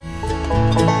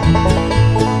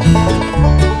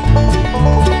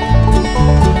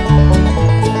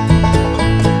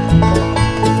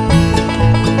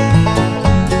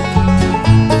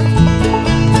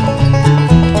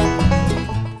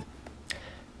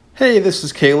Hey, this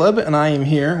is Caleb, and I am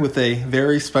here with a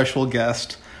very special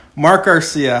guest, Mark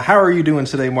Garcia. How are you doing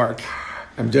today, Mark?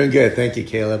 I'm doing good. Thank you,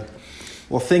 Caleb.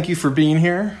 Well, thank you for being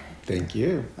here. Thank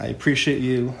you. I appreciate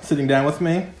you sitting down with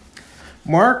me.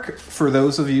 Mark, for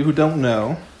those of you who don't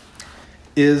know,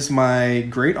 is my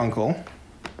great uncle.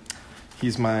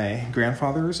 He's my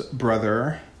grandfather's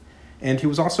brother, and he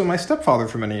was also my stepfather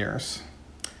for many years.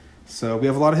 So we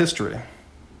have a lot of history.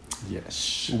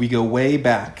 Yes. We go way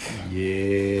back.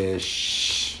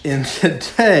 Yes. And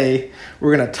today,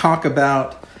 we're going to talk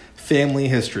about family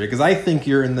history, because I think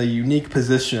you're in the unique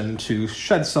position to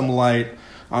shed some light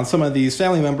on some of these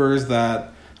family members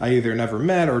that I either never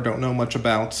met or don't know much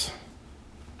about.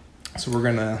 So we're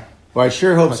going to... Well, I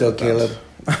sure hope so, Caleb.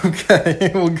 Okay,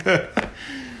 well, good.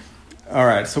 All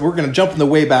right, so we're going to jump in the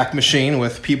Wayback Machine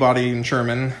with Peabody and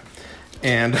Sherman,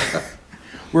 and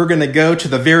we're going to go to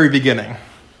the very beginning.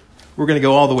 We're going to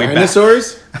go all the way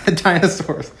Dinosaurs? back.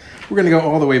 Dinosaurs. We're going to go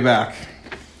all the way back.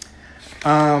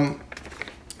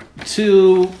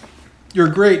 To your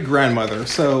great-grandmother.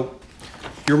 So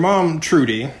your mom,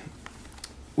 Trudy,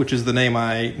 which is the name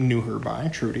I knew her by,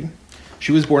 Trudy,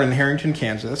 she was born in Harrington,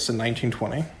 Kansas in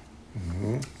 1920.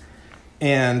 Mm-hmm.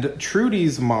 And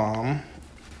Trudy's mom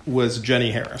was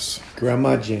Jenny Harris.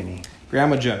 Grandma Jenny.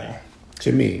 Grandma Jenny.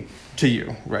 To me. To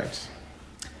you, right.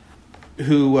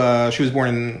 Who, she was born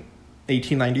in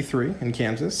 1893 in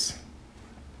Kansas.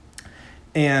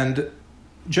 And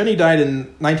Jenny died in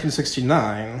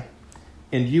 1969,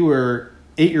 and you were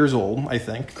 8 years old, I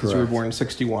think, because you were born in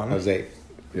 61. I was 8.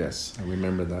 Yes, I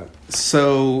remember that.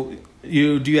 So, do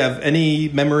you have any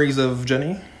memories of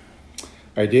Jenny?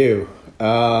 I do.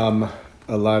 A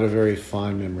lot of very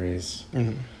fond memories.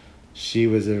 Mm-hmm. She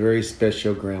was a very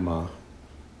special grandma.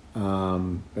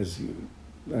 As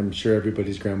I'm sure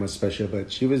everybody's grandma's special, but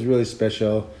she was really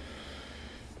special.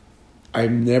 I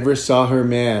never saw her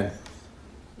mad.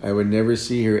 I would never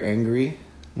see her angry.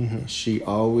 Mm-hmm. She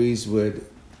always would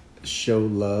show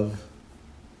love,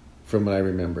 from what I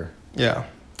remember. Yeah.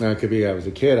 Now, it could be I was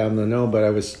a kid, I don't know, but I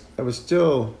was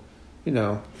still,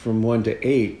 from 1 to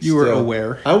 8. You were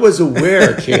aware. I was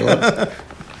aware, Caleb.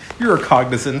 You were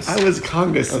cognizant. I was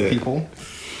cognizant of people.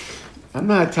 I'm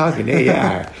not talking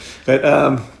AI,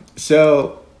 but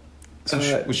so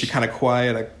was she kind of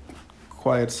quiet? A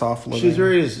quiet, soft living? She's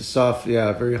very soft,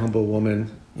 very humble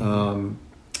woman. Mm-hmm.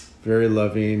 Very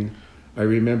loving. I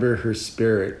remember her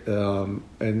spirit,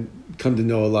 and come to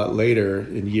know a lot later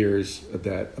in years of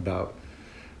that about.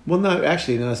 Well, that's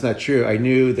not true. I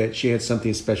knew that she had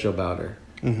something special about her,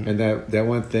 mm-hmm. and that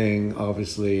one thing,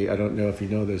 obviously, I don't know if you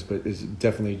know this, but is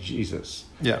definitely Jesus.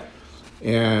 Yeah,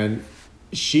 and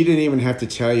she didn't even have to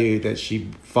tell you that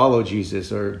she followed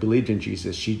Jesus or believed in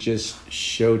Jesus. She just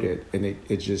showed it, and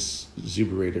it just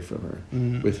exuberated from her,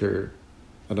 mm-hmm. with her.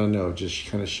 I don't know, just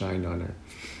kind of shined on her.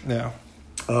 Yeah.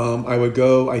 I would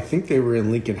go. I think they were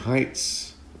in Lincoln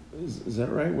Heights. Is that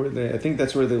right? I think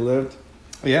that's where they lived.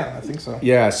 Yeah, I think so.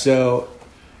 Yeah. So,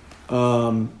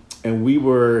 and we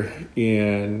were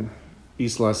in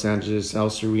East Los Angeles, El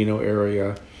Sereno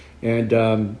area, and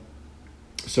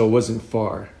so it wasn't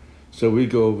far. So we'd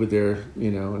go over there,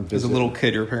 and visit. As a little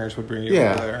kid, your parents would bring you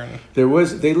over there.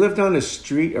 They lived on a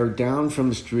street or down from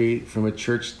the street from a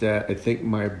church that I think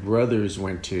my brothers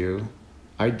went to.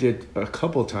 I did a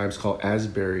couple times called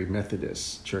Asbury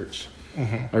Methodist Church.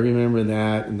 Mm-hmm. I remember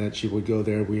that, and that she would go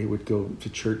there. We would go to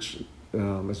church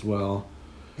as well.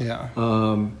 Yeah.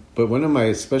 But one of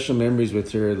my special memories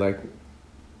with her,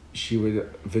 she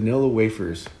would vanilla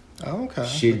wafers. Oh, okay.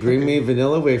 She'd bring me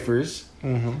vanilla wafers,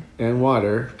 mm-hmm. and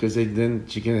water, because then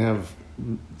she can have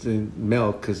the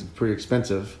milk because it's pretty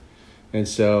expensive. And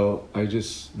so I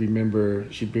just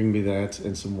remember she'd bring me that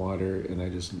and some water, and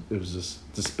it was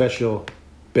just the special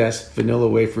best vanilla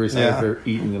wafers I've ever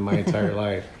eaten in my entire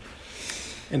life.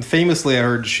 And famously, I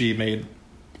heard she made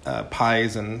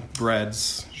pies and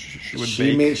breads.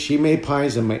 She made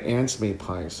pies, and my aunts made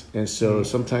pies. And so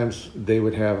sometimes they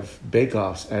would have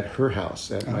bake-offs at her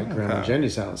house, at my grandma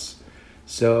Jenny's house.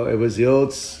 So it was the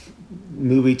old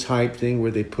movie type thing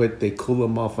where they cool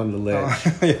them off on the ledge.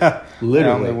 Yeah, literally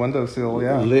on the windowsill.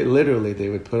 Yeah, literally they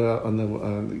would put it on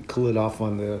the cool it off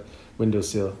on the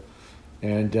windowsill,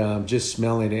 and just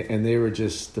smelling it, and they were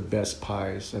just the best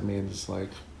pies. I mean, it's like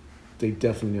they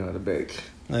definitely knew how to bake.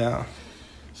 Yeah.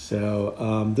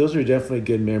 So those are definitely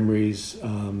good memories,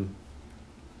 and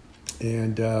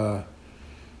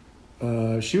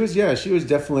she was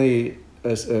definitely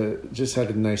just had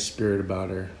a nice spirit about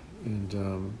her,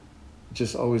 and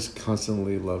just always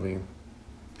constantly loving.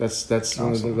 That's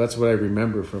awesome. That's what I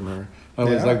remember from her. I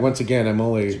was once again, I'm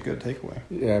only. That's a good takeaway.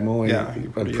 Yeah,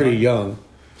 I'm pretty young.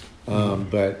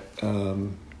 But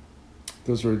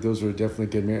those were definitely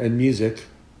good. And music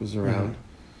was around.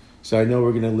 So I know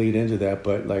we're going to lead into that,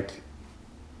 but like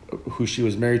who she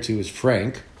was married to is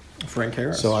Frank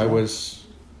Harris. So I was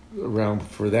around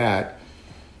for that.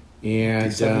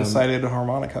 And the seven-sided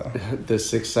harmonica. The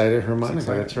six-sided harmonica,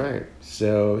 that's right.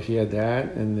 So he had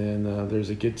that, and then there's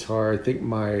a guitar. I think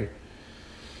my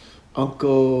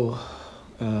uncle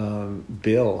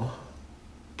Bill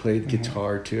played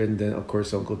guitar too, and then of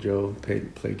course Uncle Joe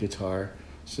played guitar.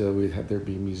 So there'd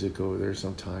be music over there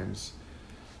sometimes.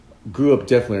 Grew up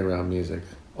definitely around music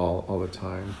all the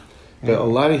time, but a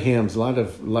lot of hymns, a lot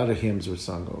of hymns were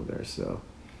sung over there. So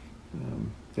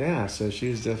so she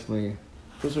was definitely.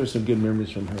 Those are some good memories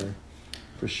from her,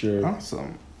 for sure.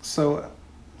 Awesome. So,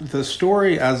 the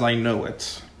story as I know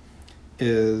it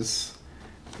is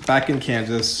back in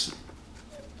Kansas,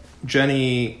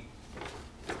 Jenny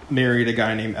married a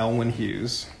guy named Elwyn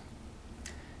Hughes,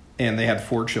 and they had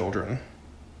 4 children.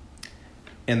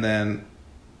 And then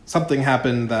something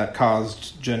happened that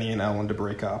caused Jenny and Elwyn to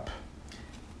break up.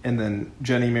 And then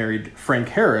Jenny married Frank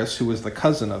Harris, who was the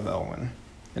cousin of Elwyn,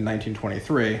 in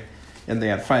 1923, and they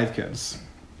had 5 kids.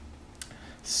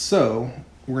 So,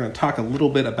 we're going to talk a little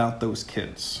bit about those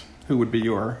kids, who would be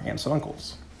your aunts and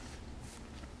uncles.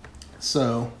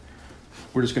 So,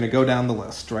 we're just going to go down the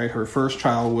list, right? Her first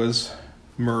child was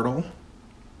Myrtle.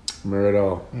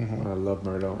 Myrtle. I love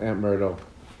Myrtle. Aunt Myrtle.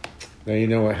 Now you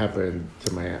know what happened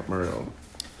to my Aunt Myrtle,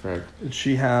 correct? Did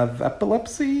she have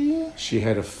epilepsy? She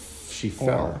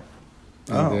fell.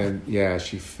 And then,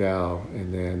 she fell.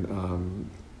 And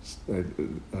then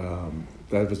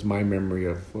that was my memory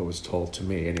of what was told to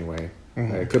me anyway.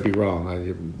 I could be wrong.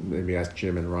 I maybe ask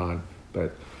Jim and Ron.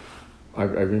 But I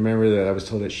remember that I was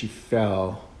told that she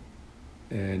fell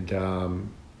and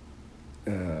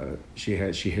she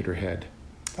hit her head.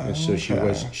 And so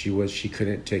she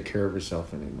couldn't take care of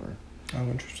herself anymore. Oh,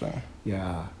 interesting.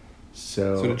 Yeah.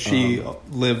 So did she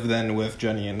live then with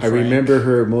Jenny and Frank? I remember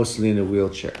her mostly in a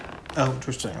wheelchair. Oh,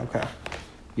 interesting. Okay.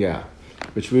 Yeah.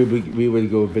 Which we would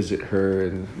go visit her,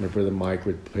 and my brother Mike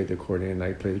would play the accordion, and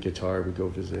I'd play the guitar. We'd go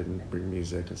visit and bring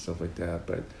music and stuff like that.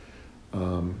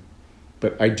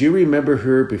 But I do remember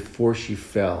her before she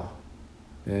fell,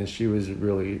 and she was a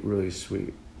really, really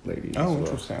sweet lady. Oh,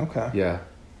 interesting. Okay.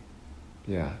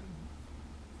 Yeah.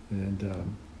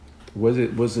 And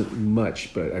wasn't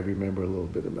much, but I remember a little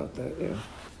bit about that. Yeah.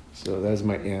 So that's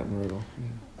my Aunt Myrtle. Yeah.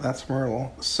 That's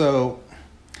Myrtle. So.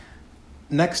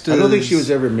 Next is... I don't think she was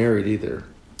ever married either.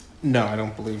 No, I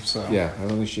don't believe so. Yeah, I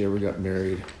don't think she ever got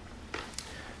married.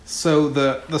 So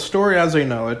the story as I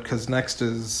know it, because next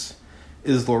is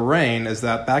Lorraine, is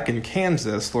that back in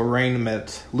Kansas, Lorraine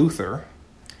met Luther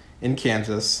in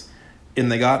Kansas,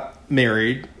 and they got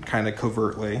married kind of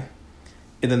covertly,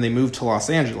 and then they moved to Los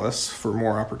Angeles for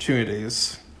more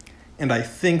opportunities. And I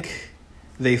think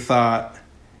they thought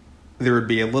there would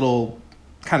be a little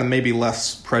kind of maybe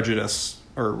less prejudice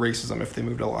or racism if they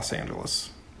moved to Los Angeles.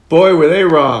 Boy, were they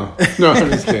wrong. No, I'm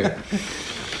just kidding.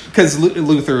 Because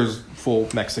Luther's full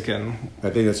Mexican. I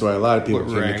think that's why a lot of people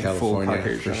came to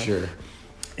California, for sure.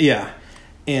 Yeah.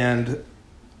 And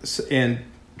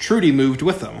Trudy moved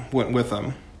with them, went with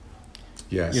them.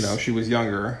 Yes. You know, she was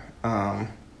younger. And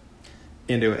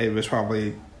it was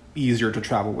probably easier to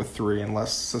travel with 3 and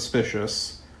less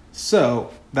suspicious. So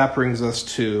that brings us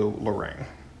to Lorraine.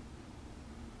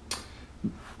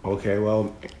 Okay,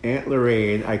 well, Aunt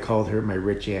Lorraine, I called her my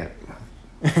rich aunt.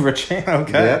 Rich aunt,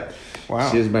 okay. Yep.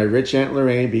 Wow. She was my rich Aunt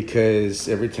Lorraine because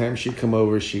every time she'd come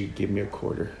over, she'd give me a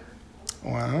quarter.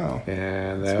 Wow.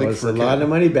 And that was a lot of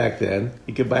money back then.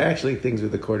 You could buy actually things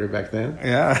with a quarter back then.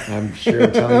 Yeah. I'm sure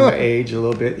I'm telling my age a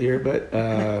little bit here,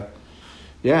 but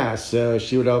yeah, so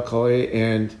she would all call it,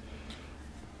 and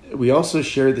we also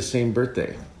shared the same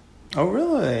birthday. Oh,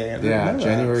 really? Yeah,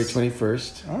 January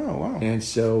 21st. Oh, wow. And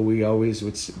so we always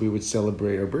would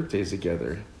celebrate our birthdays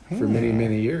together for many,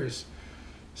 many years.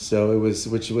 So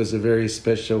which was a very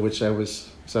special,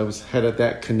 had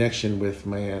that connection with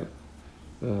my aunt,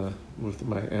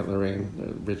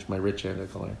 Lorraine, my rich aunt, I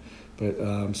call her.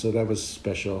 But so that was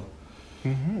special.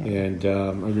 Mm-hmm. And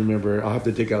I remember, I'll have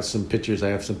to dig out some pictures. I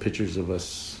have some pictures of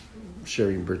us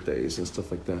sharing birthdays and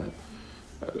stuff like that.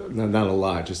 Not a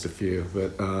lot, just a few.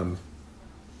 But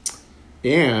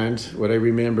and what I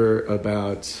remember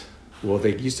about, well,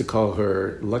 they used to call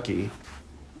her Lucky.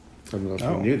 I don't know if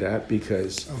you knew that,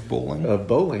 because of bowling.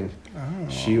 Oh.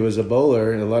 She was a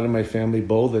bowler, and a lot of my family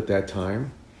bowled at that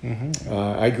time. Mm-hmm.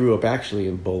 I grew up actually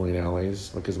in bowling alleys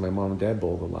because my mom and dad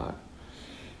bowled a lot,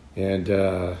 and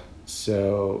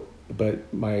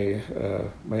but my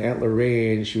Aunt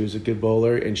Lorraine, she was a good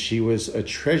bowler, and she was a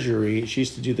treasury. She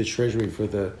used to do the treasury for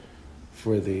the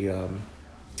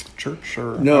church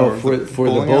or No, or for the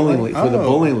bowling alley? for the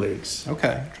bowling leagues.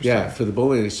 Okay, interesting. Yeah, for the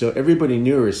bowling leagues. So everybody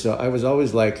knew her. So I was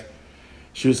always like,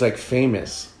 she was like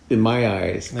famous in my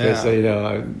eyes because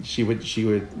she would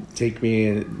take me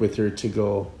in with her to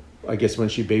go. I guess when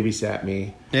she babysat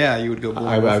me, Yeah, you would go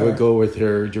bowling. I would go with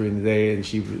her during the day, and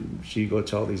she'd go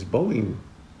to all these bowling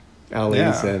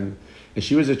alleys, and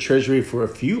she was a treasury for a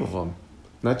few of them,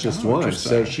 not just one.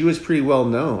 So she was pretty well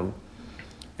known.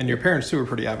 And your parents too were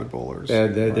pretty avid bowlers.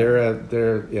 And they're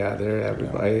avid.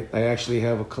 Yeah. I actually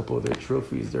have a couple of their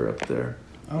trophies. They're up there.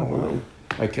 Oh wow!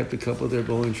 I kept a couple of their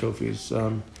bowling trophies.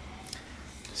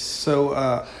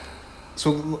 So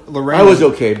Lorraine, I was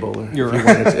okay bowler.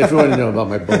 If you want to know about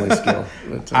my bowling skill,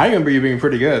 I remember you being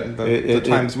pretty good the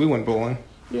times we went bowling.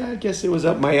 Yeah, I guess it was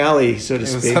up my alley, so to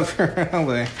speak. It was up your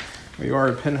alley. You are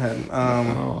a pinhead.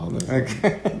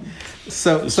 Okay.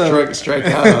 So strike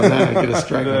out on that. I get a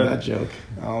strike on that joke.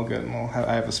 Oh, good. Well,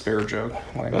 I have a spare joke.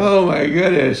 Oh my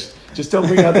goodness! Just don't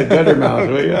bring out the gutter mouth,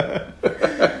 will you?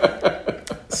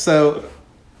 So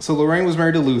Lorraine was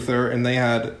married to Luther, and they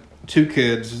had 2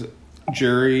 kids,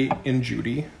 Jerry and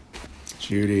Judy.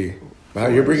 Judy. Wow,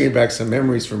 you're bringing back some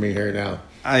memories for me here now.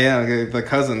 Yeah, the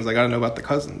cousins. I got to know about the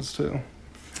cousins, too.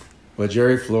 Well,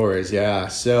 Jerry Flores, yeah.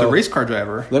 So the race car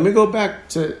driver. Let me go back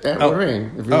to Aunt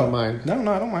Lorraine, if you don't mind. No,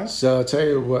 I don't mind. So I'll tell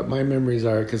you what my memories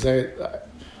are, because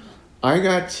I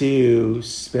got to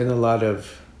spend a lot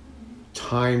of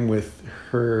time with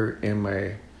her and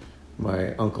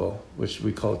my uncle, which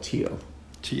we call Tio.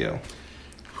 Tio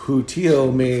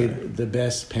made the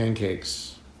best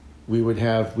pancakes. We would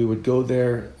go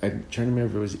there. I'm trying to remember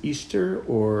if it was Easter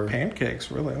or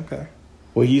pancakes. Really? Okay.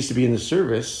 Well, he used to be in the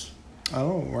service.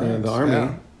 Oh, right. In the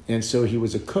army, and so he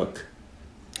was a cook,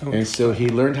 and so he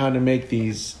learned how to make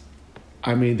these.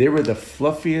 I mean, they were the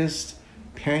fluffiest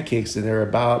pancakes, and they're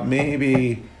about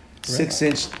maybe 6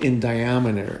 inch in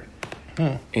diameter,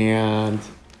 and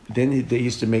then they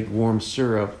used to make warm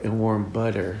syrup and warm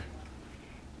butter.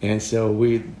 And so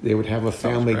they would have a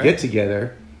family get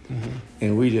together,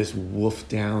 and we just wolfed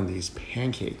down these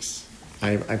pancakes.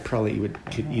 I probably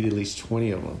could eat at least 20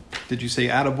 of them. Did you say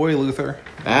 "attaboy, Luther"?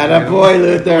 Attaboy,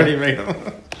 Luther. When he made them.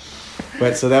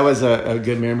 But so that was a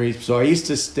good memory. So I used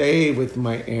to stay with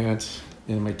my aunt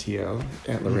and my Tio,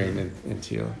 Aunt Lorraine and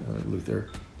Tio, Luther.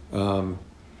 I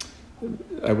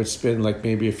would spend like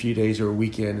maybe a few days or a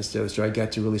weekend instead of, so I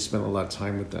got to really spend a lot of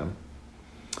time with them.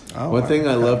 One thing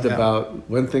I loved about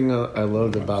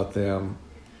them,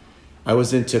 I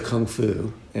was into Kung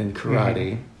Fu and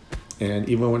karate. And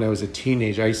even when I was a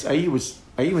teenager, I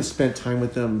even spent time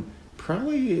with them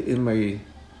probably in I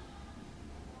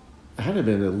had to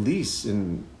been at least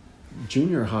in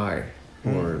junior high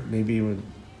or maybe even,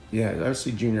 I would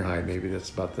say junior high, maybe that's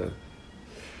about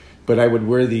but I would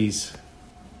wear these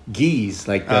gis,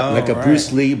 like a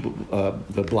Bruce Lee,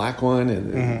 the black one,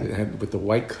 and with the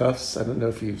white cuffs. I don't know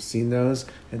if you've seen those,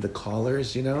 and the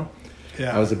collars, Yeah.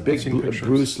 I was a big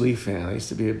Bruce Lee fan. I used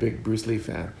to be a big Bruce Lee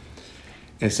fan.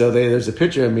 And so there's a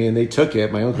picture of me, and they took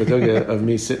it. My uncle took it of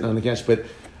me sitting on the couch. But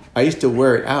I used to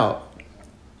wear it out,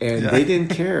 and they didn't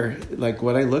care like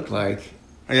what I looked like.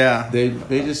 Yeah, they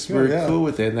just were cool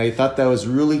with it, and I thought that was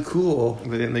really cool.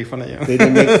 They didn't make fun of you. They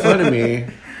didn't make fun of me,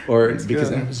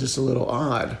 because I was just a little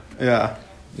odd. Yeah,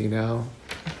 And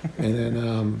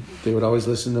then they would always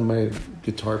listen to my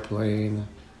guitar playing.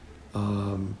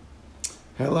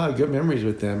 Had a lot of good memories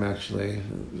with them, actually,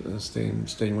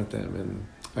 staying with them, and.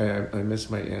 I miss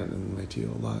my aunt and my Tio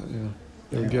a lot. Yeah,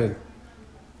 they were good.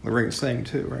 Lorraine sang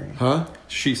too, right? Huh?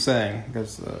 She sang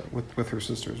because with her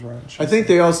sisters, right? I think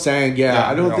they all sang. Yeah,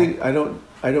 I don't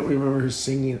remember her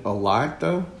singing a lot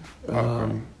though.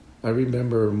 I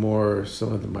remember more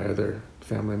some of my other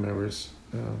family members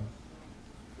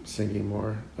singing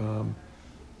more.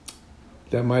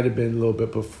 That might have been a little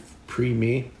bit pre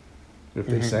me if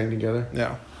they sang together.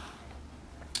 Yeah.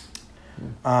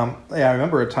 I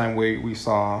remember a time we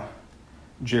saw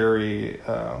Jerry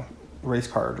race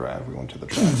car drive. We went to the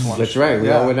tracks once. That's right.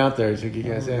 We all went out there. Took you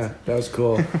guys. Yeah, that was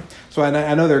cool. So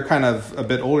I know they're kind of a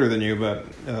bit older than you,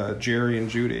 but Jerry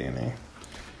and Judy,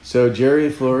 So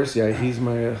Jerry Flores, he's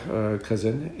my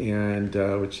cousin, and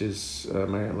which is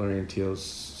my Aunt Lorraine Teal's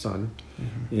son,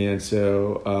 and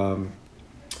so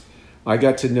I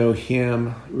got to know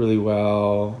him really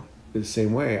well the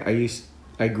same way.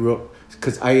 I grew up.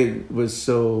 Because I was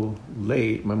so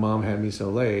late, my mom had me so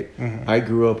late. I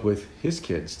grew up with his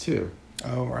kids too.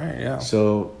 Oh right, yeah.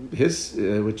 So his,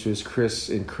 which was Chris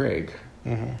and Craig,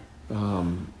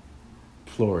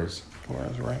 Flores,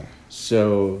 right.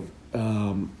 So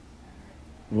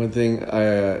one thing,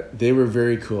 they were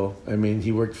very cool. I mean,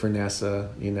 he worked for NASA,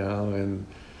 and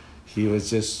he was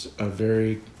just a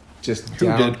very just Who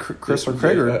down. did? Chris or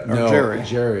Craig or no, Jerry?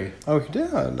 Jerry. Oh, he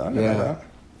did. I didn't know that.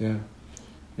 Yeah.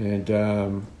 And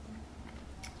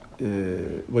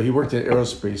well, he worked at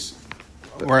aerospace.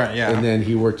 Right. Yeah. And then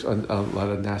he worked on a lot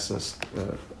of NASA's.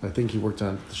 I think he worked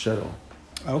on the shuttle.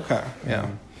 Okay. Yeah.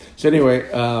 So anyway,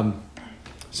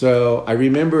 so I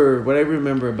remember what I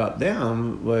remember about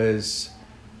them was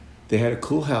they had a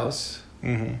cool house.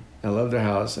 Mm-hmm. I loved their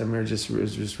house. I remember it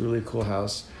was just really a cool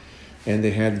house, and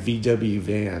they had VW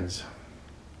vans.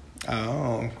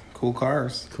 Oh, cool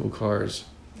cars. Cool cars.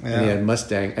 Yeah. And he had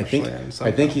Mustang. I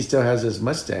think he still has his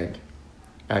Mustang.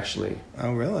 Actually.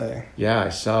 Oh, really? Yeah, I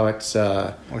saw it.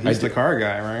 Well, he's the car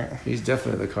guy, right? He's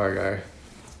definitely the car guy.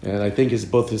 And I think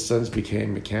both his sons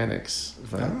became mechanics.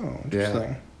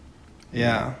 Interesting.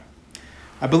 Yeah.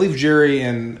 I believe Jerry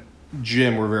and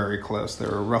Jim were very close. They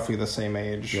were roughly the same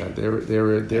age. Yeah, they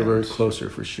were closer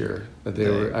for sure.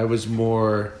 I was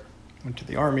more. Went to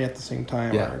the army at the same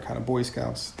time. Yeah. Or kind of Boy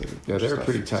Scouts. They were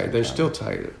pretty tight. They're still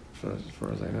tight, as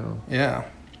far as I know. Yeah.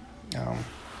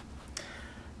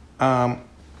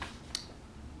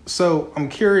 So I'm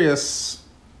curious.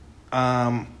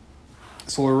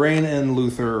 So Lorraine and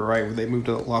Luther, right? They moved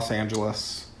to Los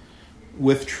Angeles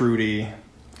with Trudy.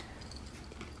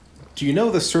 Do you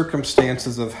know the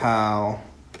circumstances of how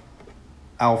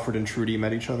Alfred and Trudy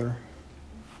met each other?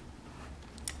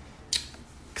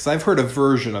 Because I've heard a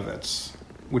version of it,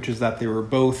 which is that they were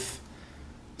both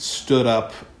stood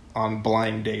up on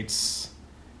blind dates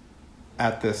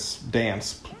at this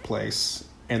dance place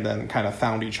and then kind of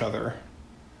found each other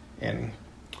and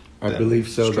I believe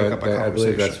so. I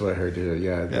believe that's what I heard.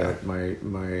 Yeah. That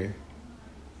my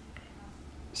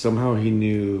somehow he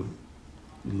knew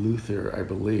Luther, I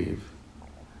believe.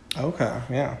 Okay,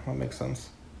 yeah, that makes sense.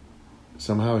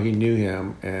 Somehow he knew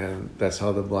him, and that's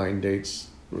how the blind dates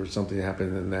or something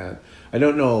happened in that. I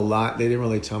don't know a lot. They didn't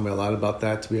really tell me a lot about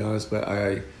that, to be honest, but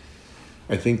I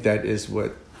think that is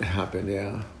what happened.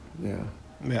 Yeah.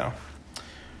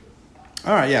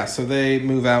 All right, yeah, so they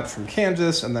move out from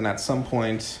Kansas, and then at some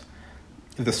point,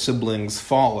 the siblings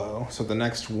follow. So the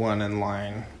next one in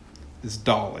line is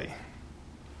Dolly.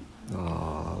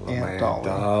 Oh, Aunt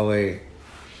Dolly.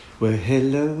 Well,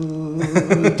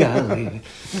 hello, Dolly.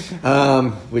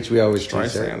 Which we always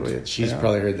tease her with. She's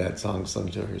probably heard that song sung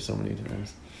to her so many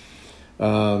times.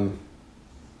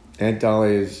 Aunt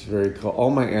Dolly is very cool. All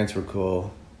my aunts were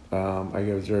cool.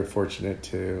 I was very fortunate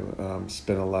to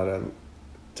spend a lot of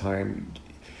time.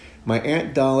 My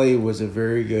Aunt Dolly was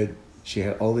she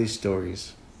had all these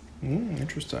stories.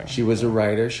 Interesting. She was a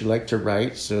writer. She liked to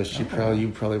write, so you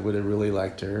probably would have really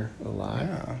liked her a lot.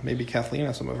 Yeah, maybe Kathleen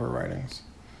has some of her writings.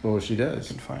 Well, she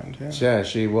does. You can find,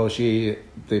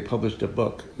 They published a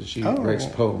book. She writes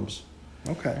poems.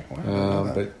 Okay.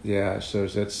 Wow, but yeah, so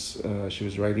that's she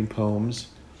was writing poems.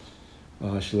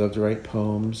 She loved to write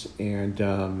poems,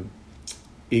 and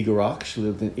Eagle Rock. She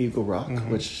lived in Eagle Rock,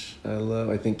 which I love.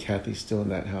 I think Kathy's still in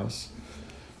that house,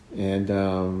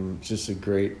 and just a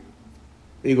great.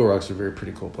 Eagle Rock's a very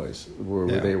pretty cool place where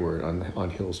they were on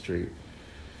Hill Street.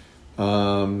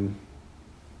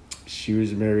 She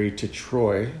was married to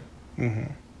Troy,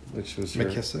 which was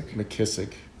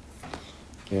McKissick.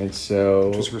 And so...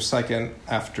 Which was her second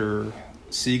after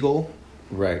Siegel.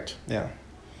 Right. Yeah.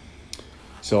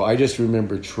 So I just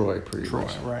remember Troy pretty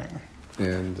much. Troy, right.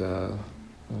 And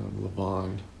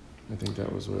Levon, I think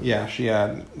that was what... Yeah, she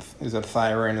had... Is it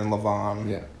Thyron and Levon?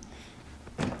 Yeah.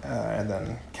 And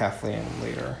then Kathleen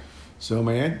later. So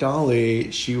my Aunt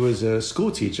Dolly, she was a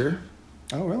school teacher.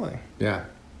 Oh, really? Yeah.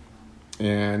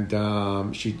 And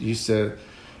she used to...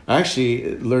 I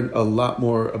actually learned a lot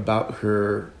more about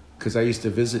her because I used to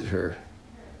visit her.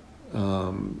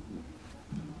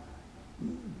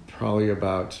 Probably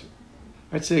about...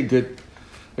 I'd say I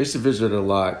used to visit her a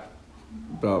lot.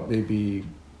 About maybe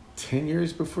 10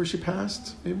 years before she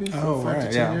passed, maybe. 5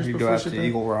 to 10 years you before go out she to passed.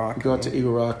 Eagle Rock. Go out to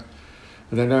Eagle Rock.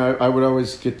 And then I would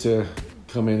always get to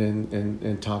come in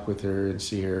and talk with her and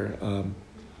see her.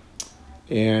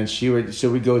 And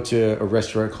we'd go to a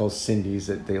restaurant called Cindy's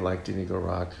that they liked in Eagle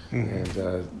Rock. And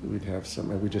we'd have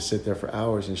we'd just sit there for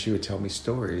hours, and she would tell me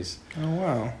stories. Oh,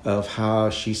 wow. Of how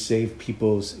she saved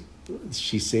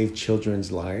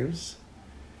children's lives.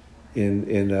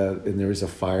 And there was a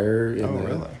fire.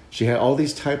 Really? She had all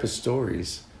these type of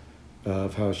stories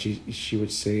of how she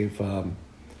would save.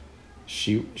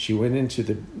 She went into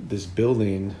this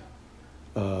building,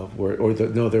 there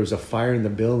was a fire in the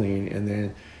building, and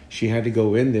then she had to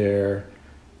go in there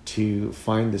to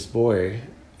find this boy,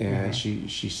 and she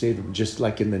saved him just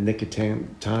like in the nick of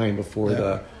time before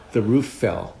the roof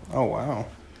fell. Oh, wow.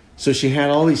 So she had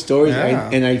all these stories,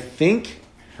 and I think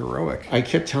heroic. I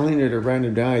kept telling her to write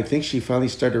them down. I think she finally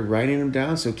started writing them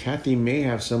down. So Kathy may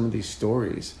have some of these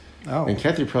stories. Oh. And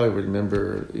Kathy probably would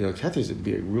remember. Kathy's would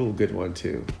be a real good one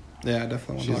too. Yeah,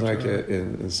 definitely. She's like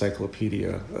an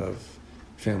encyclopedia of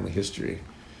family history.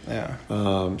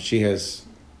 Yeah. She has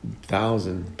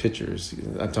 1,000 pictures.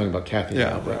 I'm talking about Kathy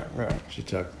now, but right. She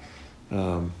took.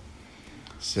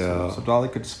 So Dolly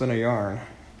could spin a yarn.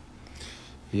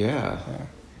 Yeah.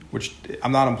 Which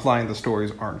I'm not implying the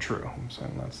stories aren't true. I'm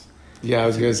saying that's. Yeah, I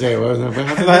was going to say.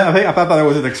 I thought that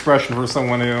was an expression for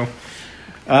someone who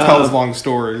tells long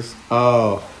stories.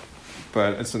 Oh.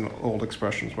 But it's an old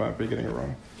expression, so I might be getting it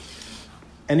wrong.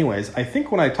 Anyways, I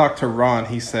think when I talked to Ron,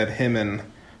 he said him and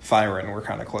Thyron were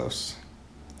kind of close.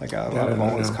 Like a lot of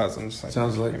all his cousins.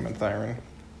 Sounds like him and Thyron.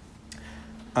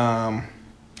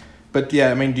 But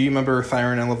yeah, I mean, do you remember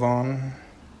Thyron and Levon?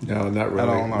 No, not really. At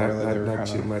all, not really. Not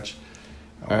too much.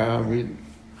 I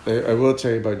will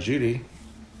tell you about Judy.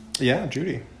 Yeah,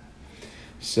 Judy.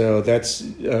 So that's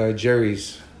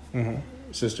Jerry's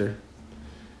sister.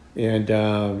 And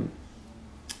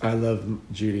I love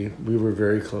Judy. We were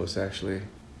very close, actually.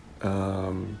 We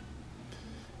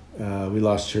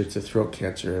lost her to throat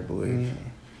cancer, I believe.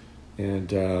 And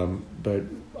but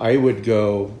I would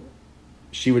go.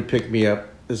 She would pick me up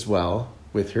as well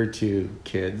with her 2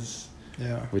 kids.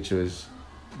 Yeah. Which was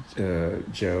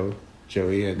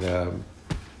Joey, and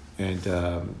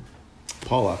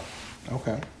Paula.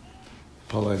 Okay.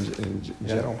 Paula and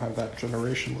I don't have that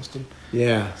generation listed.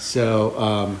 Yeah.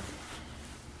 So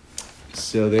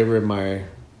they were my,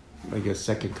 I guess,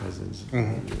 second cousins. You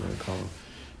want to call them.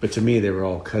 But to me, they were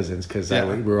all cousins because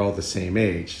we were all the same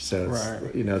age. So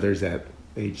it's, there's that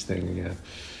age thing again.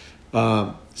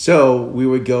 So we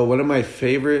would go. One of my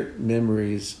favorite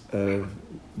memories of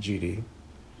Judy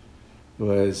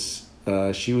was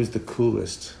she was the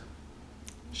coolest.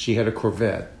 She had a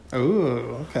Corvette.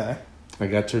 Ooh, okay. I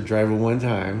got to drive it one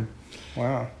time.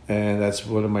 Wow. And that's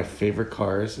one of my favorite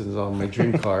cars. It's on my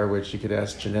dream car, which you could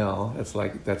ask Janelle.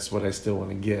 That's what I still want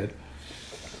to get.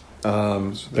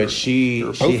 But she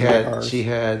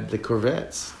had the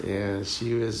Corvettes, and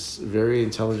she was a very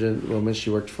intelligent woman. She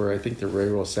worked for, I think, the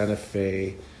Railroad Santa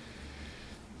Fe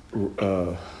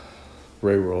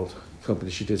Railroad company.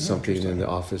 She did something in the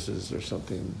offices or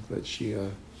something, but she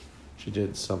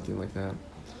did something like that.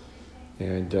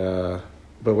 And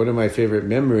but one of my favorite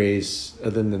memories,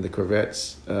 other than the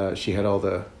Corvettes, she had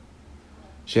a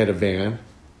van.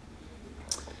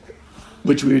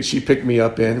 She picked me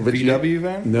up in. VW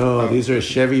van? No, these are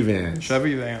Chevy vans.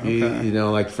 Chevy van, okay.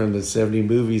 Like from the 70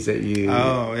 movies that you...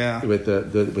 Oh, yeah. With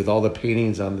with all the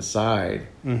paintings on the side.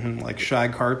 Mm-hmm, like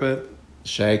shag carpet?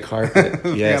 Shag carpet,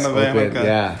 yes. Van, open, okay.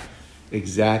 Yeah,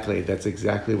 exactly. That's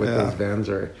exactly what those vans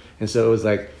are. And so it was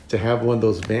like, to have one of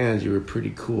those vans, you were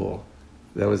pretty cool.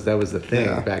 That was the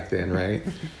thing back then, right?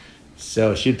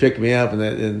 So she'd pick me up, and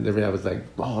I was like,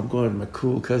 "Oh, I'm going with my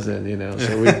cool cousin,"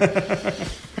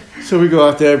 So we go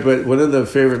out there. But one of the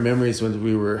favorite memories when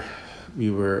we were,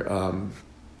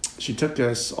 she took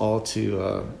us all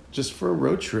to just for a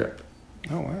road trip.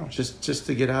 Oh wow! Just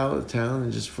to get out of town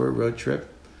and just for a road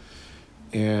trip.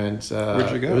 And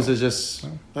where'd you go? It was just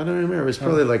I don't remember. It was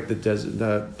probably like the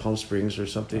desert, Palm Springs or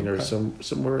something, or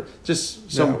somewhere.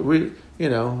 Just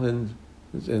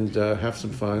and have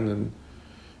some fun and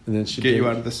then she get you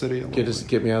out of the city.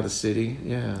 Get me out of the city.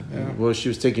 Yeah. Well, she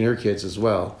was taking her kids as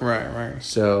well. Right.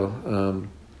 So,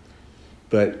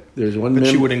 but there's one. But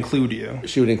she would include you.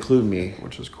 She would include me,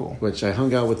 which is cool. Which I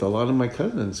hung out with a lot of my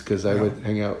cousins because I would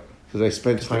hang out because I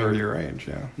spent time. They were your age,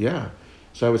 yeah. Yeah,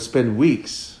 so I would spend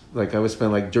weeks. Like I would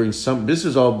spend during This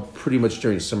is all pretty much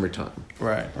during summertime.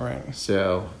 Right.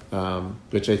 So,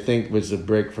 which I think was a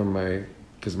break from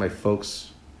because my folks.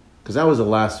 Because I was the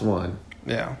last one.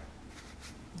 Yeah.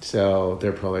 So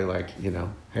they're probably like,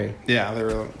 hey. Yeah, they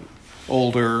were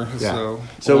older. Yeah.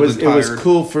 So it was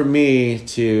cool for me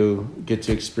to get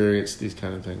to experience these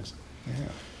kind of things.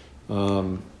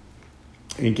 Yeah.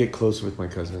 And get close with my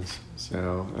cousins.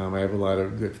 So I have a lot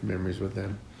of good memories with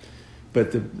them.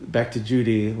 But back to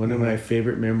Judy, one of my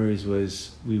favorite memories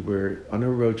was we were on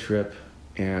a road trip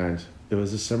and it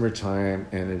was the summertime,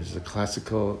 and it was a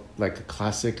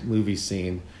classic movie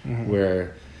scene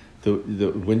where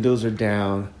the windows are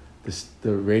down,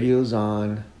 the radio's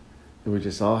on, and we're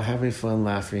just all having fun,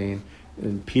 laughing,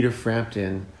 and Peter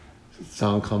Frampton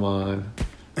song come on,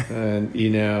 and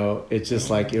it's just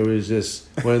like it was just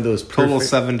one of those total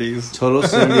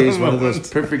 70s, one of those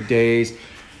perfect days.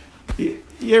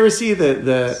 You ever see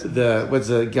the what's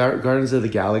the Guardians of the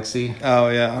Galaxy? Oh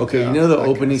yeah. Okay, the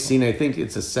opening scene. I think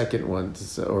it's the second one,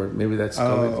 or maybe that's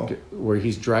where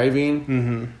he's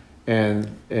driving, and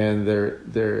they're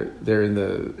in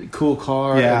the cool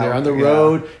car, Yeah, and they're on the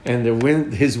road, and the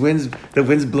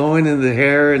wind's blowing in the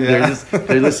hair, and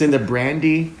they're listening to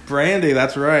Brandy. Brandy,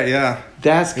 that's right. Yeah,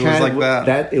 That's it was kind like of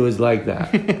that. It was like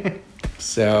that.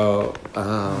 So,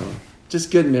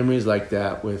 just good memories like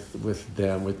that with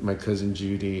them, with my cousin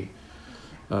Judy.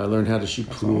 Learned how to shoot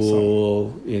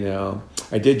pool. Awesome. You know,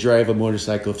 I did drive a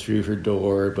motorcycle through her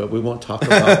door, but we won't talk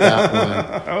about that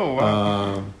one. Oh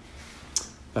wow.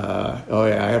 Oh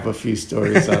yeah, I have a few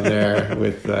stories on there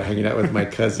with hanging out with my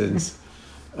cousins.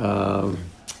 I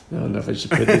don't know if I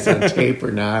should put this on tape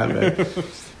or not,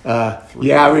 but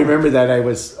yeah, I remember that I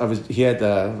was. He had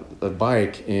a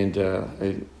bike, and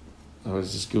I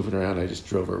was just goofing around. I just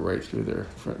drove her right through their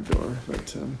front door,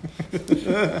 but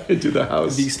into the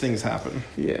house. These things happen.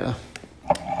 Yeah.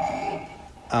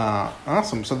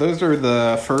 Awesome. So those are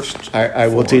the first. I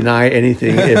will deny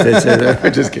anything if it's in there.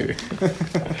 Just kidding.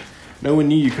 No one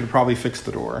knew you could probably fix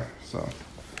the door, so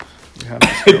you had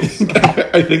the skills.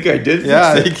 I think I did.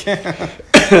 Yeah, you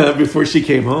can. Before she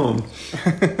came home.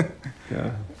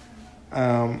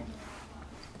 Yeah.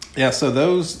 Yeah. So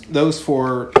those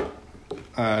four.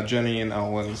 Jenny and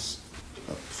Elwyn's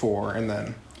 4, and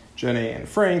then Jenny and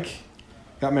Frank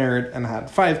got married and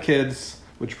had 5 kids,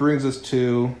 which brings us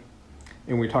to,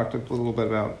 and we talked a little bit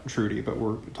about Trudy, but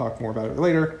we'll talk more about it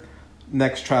later.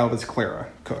 Next child is Clara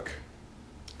Cook.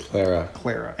 Clara.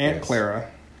 Aunt Yes. Clara.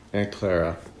 Aunt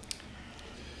Clara.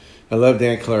 I loved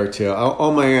Aunt Clara too.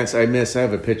 All my aunts I miss. I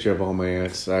have a picture of all my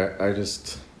aunts. I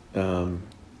just,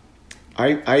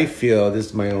 I feel, this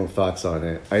is my own thoughts on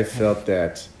it. I felt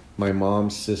that my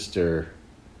mom's sister,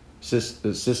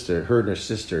 her and her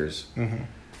sisters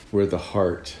were the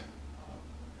heart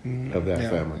of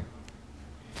that family.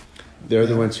 They're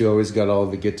the ones who always got all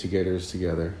the get-togethers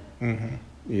together,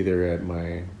 either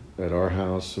at our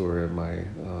house or at my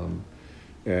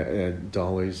at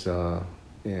Dolly's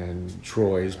and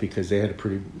Troy's, because they had a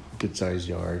pretty good-sized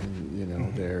yard,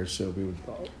 there. So we would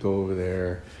go over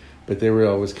there, but they were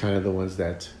always kind of the ones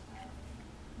that.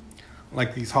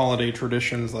 Like these holiday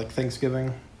traditions, like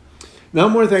Thanksgiving? No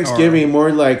more Thanksgiving, more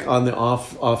like on the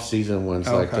off season ones.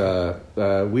 Okay.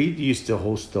 Like we used to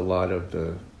host a lot of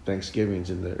the Thanksgivings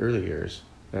in the early years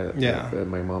at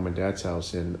my mom and dad's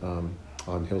house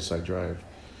on Hillside Drive.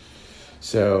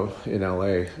 So in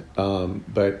LA,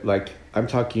 but like I'm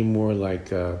talking more like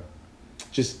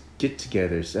just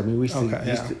get-togethers. I mean, we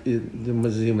there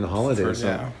wasn't even a holiday or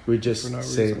something. We just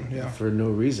for no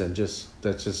reason,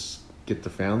 let's just get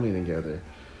the family together.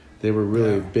 They were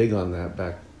really big on that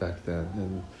back then,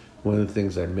 and one of the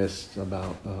things I missed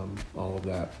about all of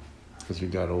that, because we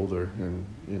got older, and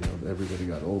everybody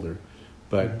got older,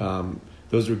 but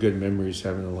those were good memories.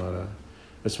 Having a lot of,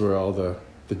 that's where all the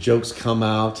jokes come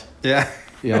out. Yeah.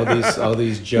 All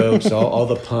these jokes, all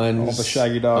the puns, all the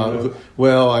Shaggy Dog.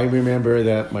 Well, I remember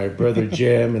that my brother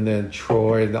Jim and then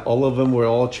Troy, and all of them were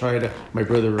all trying to. My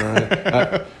brother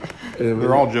Ryan.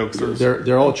 They're all jokesters.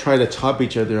 They're all trying to top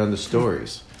each other on the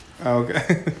stories.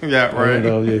 Okay. Yeah. Right. I don't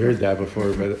know if you heard that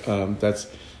before, but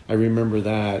I remember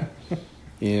that,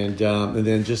 and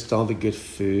then just all the good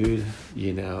food.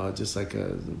 Just like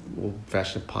a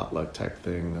old-fashioned potluck type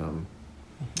thing.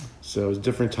 So it was a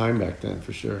different time back then,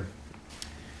 for sure.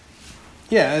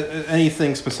 Yeah,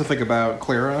 anything specific about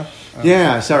Clara?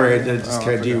 Sorry, I just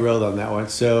kind of derailed on that one.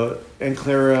 So, and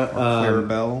Clara... Clara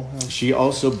Bell? She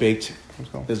also baked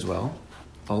as well.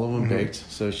 All of them baked.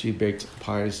 So she baked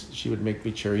pies. She would make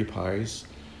me cherry pies.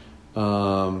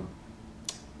 My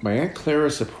Aunt Clara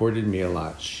supported me a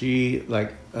lot. She,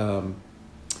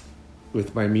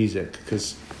 with my music,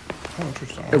 because... Oh,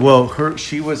 interesting. Well,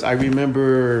 I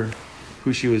remember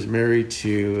who she was married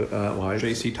to.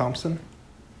 J.C. Thompson?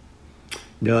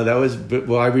 No, that was...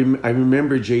 Well, I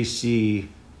remember J.C.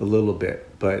 a little bit,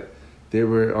 but they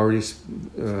were already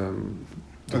divorced.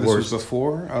 This was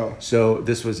before? Oh. So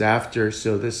this was after.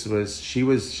 So this was... She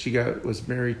was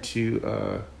married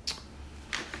to...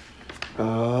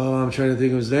 I'm trying to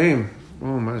think of his name.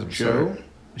 Oh, my... Joe?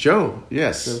 Joe,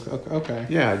 yes. Joe, okay.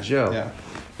 Yeah, Joe. Yeah.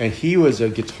 And he was a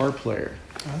guitar player.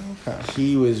 Oh, okay.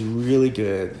 He was really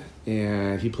good.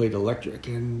 And he played electric,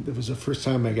 and it was the first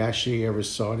time I actually ever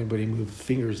saw anybody move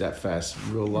fingers that fast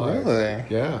in real life. Really?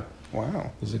 Yeah.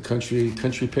 Wow. It was a country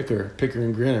picker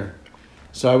and grinner.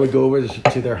 So I would go over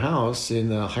to their house in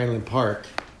Highland Park.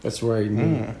 That's where I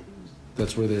knew.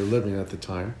 That's where they were living at the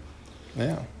time.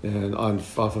 Yeah. And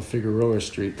off of Figueroa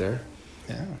Street there.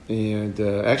 Yeah. And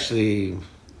actually,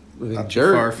 not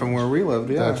too far from where we lived.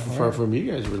 Yeah. Not far from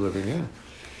you guys were living. Yeah.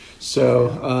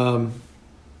 So.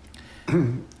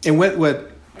 And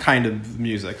what kind of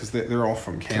music because they're all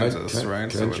from Kansas, right?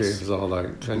 Country so is all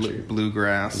like country,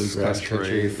 bluegrass,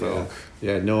 country, folk.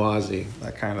 Yeah, no Ozzy.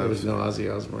 That kind of. There was no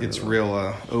Ozzy Osbourne. It's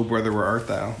real. Oh, brother, where art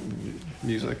thou?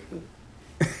 Music.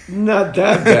 Not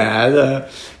that bad.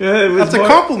 That's a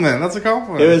compliment. That's a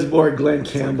compliment. It was more Glenn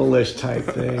Campbell-ish type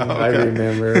thing. Okay. I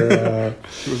remember.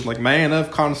 It was like Man of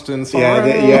Constance. No,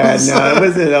 it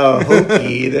wasn't all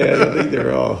hokey. I don't think they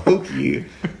were all hokey.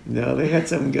 No, they had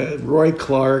some good Roy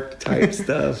Clark type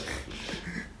stuff.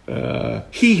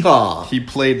 Hee-haw. He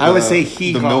played I would say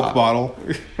hee-haw. The milk bottle.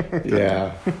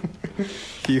 Yeah.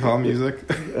 Hee-haw music.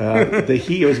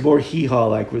 It was more hee-haw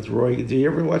like with Roy. Did you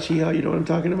ever watch hee-haw? You know what I'm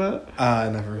talking about? I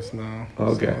never, no.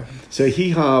 Okay. So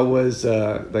hee-haw was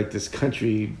like this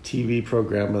country TV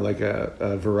program, like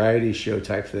a variety show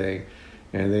type thing.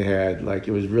 And they had like,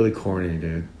 it was really corny,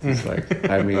 dude. It's like,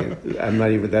 I mean, I'm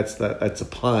not even, that's a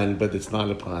pun, but it's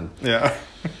not a pun. Yeah.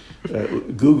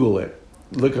 Google it.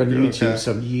 Look on YouTube,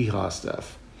 some yee-haw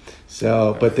stuff.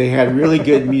 So, but they had really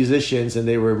good musicians, and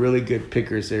they were really good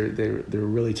pickers. They were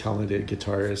really talented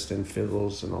guitarists and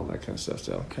fiddles and all that kind of stuff.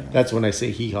 So that's when I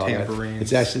say hee-haw.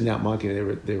 It's actually not mocking. It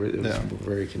was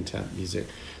very content music.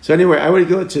 So anyway, I would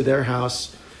go to their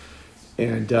house,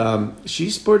 and she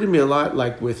supported me a lot,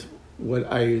 like with what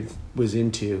I was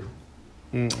into.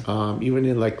 Even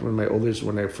in like when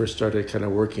I first started kind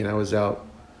of working, I was out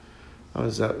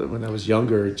when I was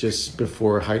younger, just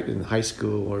before in high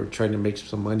school, or trying to make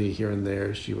some money here and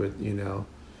there. She would,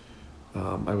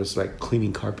 I was like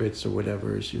cleaning carpets or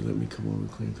whatever. She would let me come over and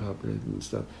clean carpet and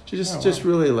stuff. She just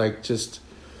really like just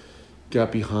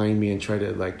got behind me and tried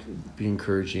to like be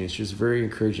encouraging. She was a very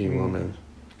encouraging woman.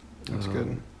 That's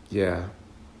good. Yeah.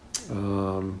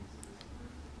 I'm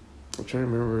trying to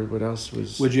remember what else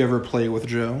was. Would you ever play with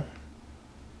Joe?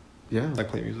 Yeah. Like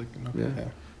play music? Yeah.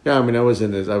 Yeah, I mean, I was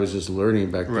just learning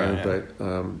back then, but,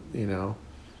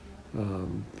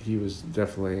 he was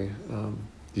definitely,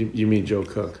 you mean Joe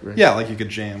Cook, right? Yeah, like you could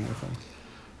jam with him.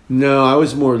 No, I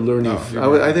was more learning.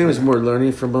 I think it was more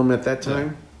learning from him at that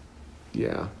time.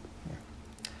 Yeah.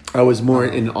 I was more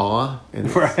in awe and,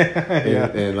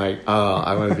 and like,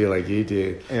 I want to be like you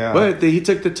did. Yeah. But he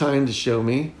took the time to show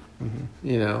me,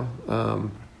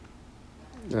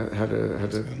 how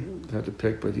to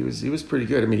pick, but he was pretty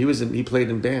good. I mean, he played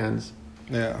in bands.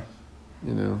 Yeah.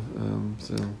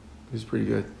 So he was pretty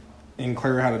good. And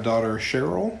Claire had a daughter,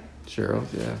 Cheryl.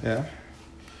 Yeah. Yeah.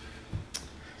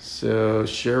 So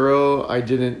Cheryl, I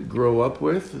didn't grow up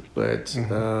with, but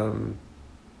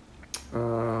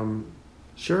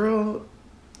Cheryl.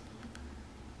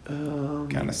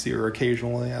 Kind of see her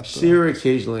occasionally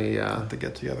yeah. At the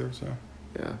get-together. So.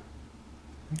 Yeah.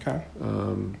 Okay.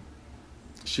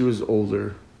 She was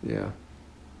older. Yeah.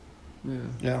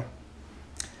 Yeah.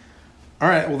 All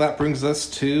right. Well, that brings us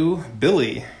to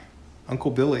Billy,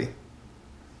 Uncle Billy.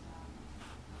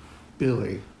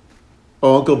 Billy.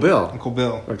 Oh, Uncle Bill. Uncle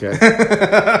Bill. Okay.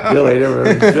 Billy.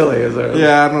 Billy is there?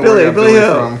 Yeah, I don't know where Billy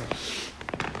from.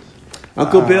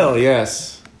 Uncle Bill.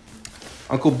 Yes.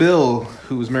 Uncle Bill,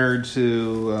 who was married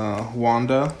to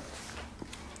Wanda,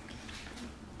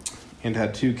 and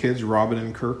had 2 kids, Robin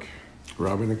and Kirk.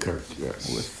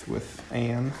 Yes. With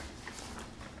Anne.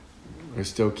 I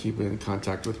still keep in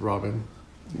contact with Robin.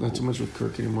 Not so much with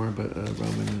Kirk anymore, but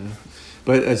Robin.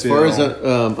 But as far as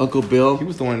Uncle Bill, he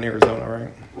was the one in Arizona,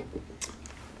 right?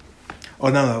 Oh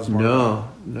no, that was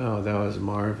Marvin. No, that was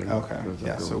Marvin. Okay,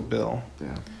 yeah. So Bill.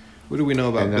 Yeah. What do we know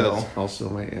about Bill? Also,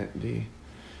 my Aunt Dee.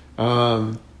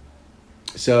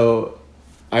 So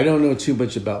I don't know too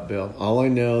much about Bill. All I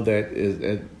know that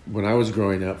is when I was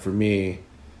growing up, for me,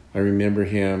 I remember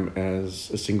him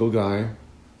as a single guy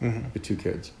with 2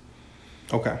 kids.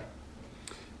 Okay.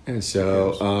 And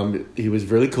so he was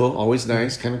really cool, always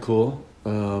nice, kind of cool.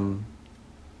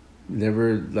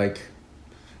 Never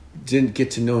didn't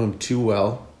get to know him too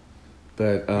well,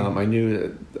 but I knew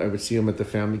that I would see him at the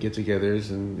family get-togethers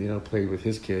and played with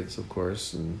his kids, of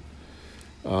course. And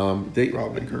Robin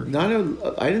and Kirk.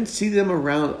 I didn't see them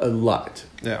around a lot.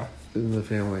 Yeah. In the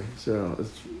family, so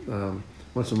it's,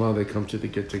 once in a while they come to the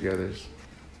get-togethers.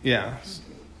 Yeah.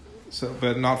 So,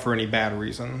 but not for any bad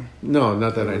reason. No,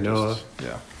 not that I know of.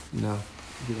 Yeah. No.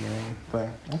 Doing their own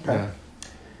thing. Okay. Yeah.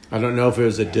 I don't know if it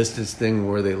was a distance thing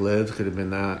where they lived. Could have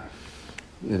been that.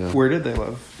 Where did they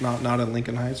live? Not in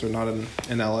Lincoln Heights or not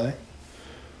in LA?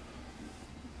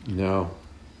 No.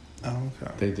 Oh,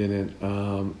 okay. They didn't.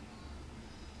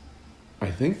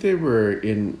 I think they were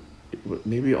in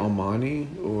maybe Almani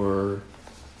or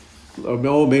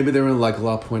maybe they were in like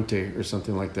La Puente or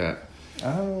something like that.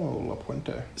 Oh, La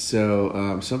Puente.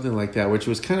 So something like that, which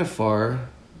was kind of far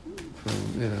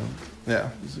from, Yeah.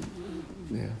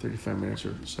 35 minutes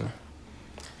or so.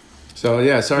 So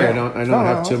yeah, sorry, Yeah. I don't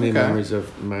have too that's many okay. memories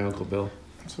of my Uncle Bill.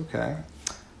 It's okay.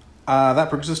 That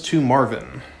brings us to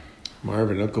Marvin.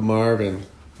 Uncle Marvin.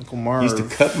 Uncle Marv. He used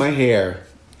to cut my hair.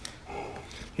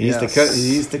 He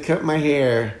used to cut my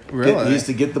hair. Really? He used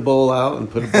to get the bowl out and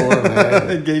put a bowl on my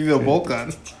head. It gave you a bowl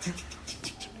cut.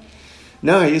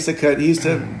 No, he used to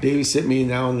babysit me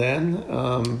now and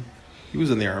then. He was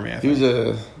in the army, I He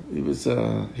think. he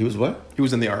was what? He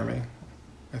was in the army,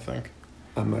 I think.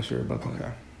 I'm not sure about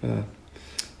that. Okay.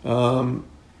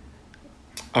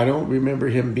 I don't remember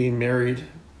him being married.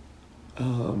 He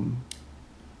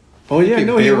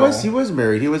was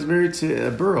married. He was married to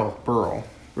Burl,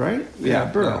 right? Yeah,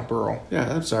 Burl. Yeah, Burl.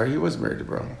 Yeah, I'm sorry, he was married to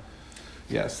Burl.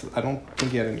 Yes, I don't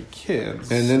think he had any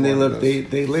kids. And then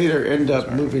they later end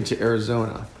up moving to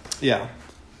Arizona. Yeah,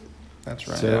 that's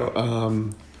right.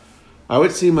 So I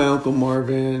would see my Uncle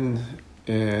Marvin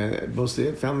and mostly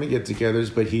at family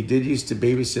get-togethers, but he did used to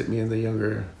babysit me in the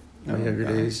younger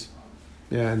days.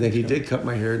 Yeah, and then he did cut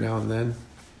my hair now and then.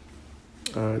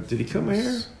 Did he cut my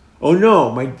hair? Oh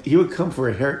no, he would come for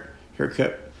a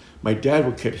haircut. My dad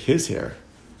would cut his hair.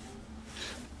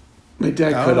 My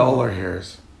dad cut all our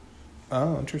hairs.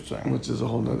 Oh, interesting. Which is a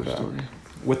whole nother story.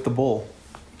 With the bull.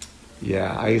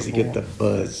 Yeah, I used to get the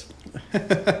buzz.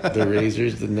 The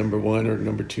razors, the number 1 or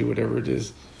number 2, whatever it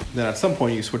is. Then at some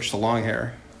point you switched to long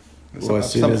hair. Well, At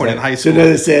some point in high school. As soon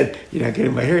as I said, "You're not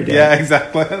getting my hair done." Yeah,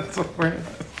 exactly. That's what we're...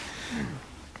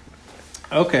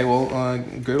 Okay, well,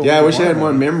 good old... Yeah, I wish I had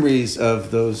more memories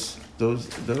of those.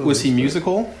 Was he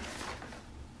musical?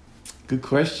 Good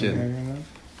question.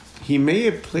 He may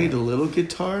have played a little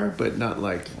guitar, but not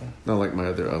like my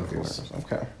other uncles.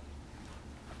 Okay.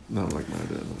 Not like my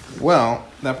other uncles. Well,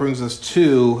 that brings us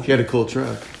to... He had a cool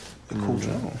truck. A cool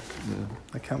Joe. Yeah.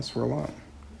 That counts for a lot.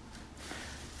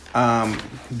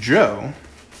 Joe,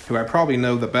 who I probably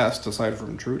know the best aside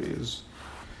from Trudy,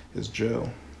 is Joe.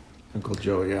 Uncle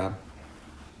Joe, yeah.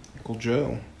 Uncle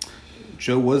Joe.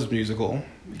 Joe was musical.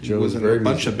 Joe was in very a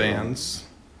bunch musical. of bands.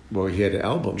 Well, he had an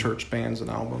album. Church bands and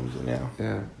albums, and yeah.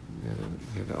 Yeah,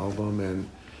 he had an album, and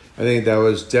I think that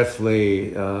was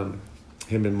definitely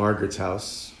him and Margaret's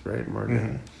house, right?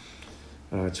 Margaret,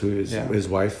 to his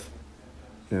wife,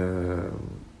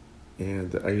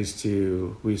 and I used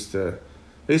to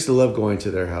love going to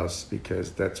their house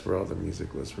because that's where all the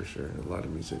music was, for sure. A lot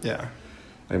of music. Yeah.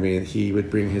 I mean, he would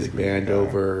bring his band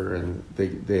over, and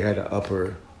they had an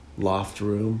upper loft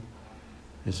room,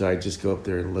 and so I'd just go up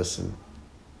there and listen.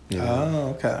 You know?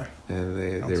 Oh, okay. And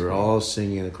they were all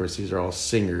singing. Of course, these are all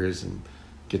singers and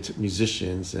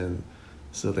musicians, and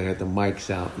so they had the mics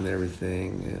out and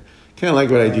everything. Kind of like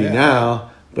what I do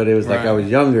now, but it was like I was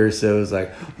younger, so it was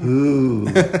like, ooh,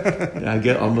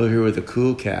 I'm over here with the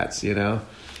cool cats, you know?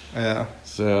 Yeah.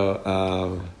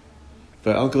 So,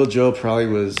 but Uncle Joe probably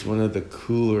was one of the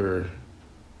cooler,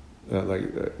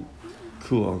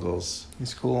 cool uncles.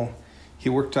 He's cool. He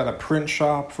worked at a print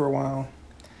shop for a while.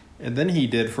 And then he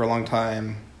did for a long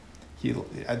time. He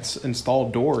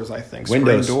installed doors, I think.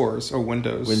 Windows. Screen doors or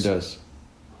windows. Windows.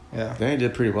 Yeah. They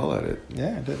did pretty well at it.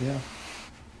 Yeah, I did, yeah.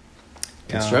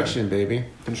 Construction, baby.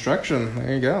 Construction.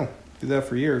 There you go. Did that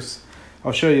for years.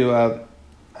 I'll show you.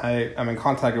 I'm in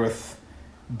contact with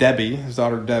Debbie, his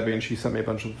daughter Debbie, and she sent me a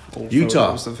bunch of old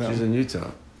photos of him. She's in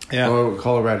Utah. Yeah. Or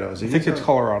Colorado. I think it's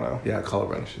Colorado. Yeah,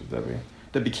 Colorado. She's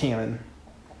Debbie Cannon.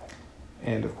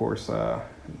 And, of course,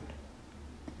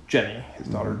 Jenny, his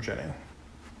daughter Jenny.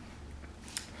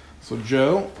 So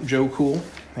Joe Cool.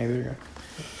 Hey, there you go.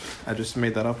 I just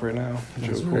made that up right now.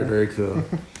 That's Joe Cool. very, very cool.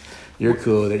 You're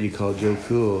cool that you called Joe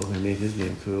cool and made his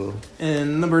name cool.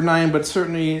 And number 9, but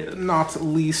certainly not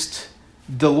least,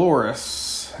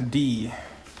 Dolores D.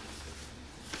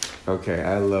 Okay,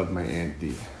 I love my Aunt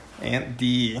D. Aunt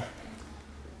D.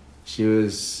 She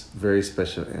was a very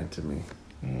special aunt to me.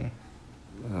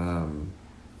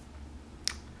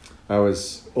 I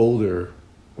was older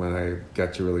when I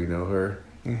got to really know her.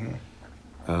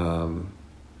 I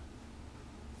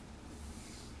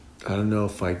don't know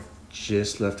if I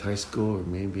just left high school or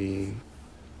maybe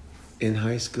in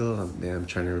high school. I'm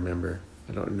trying to remember.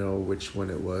 I don't know which one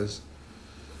it was.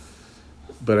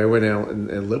 But I went out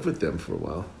and lived with them for a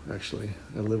while, actually.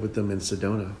 I lived with them in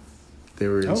Sedona. They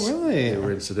were really? They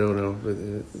were in Sedona. I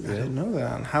didn't know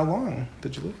that. How long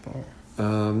did you live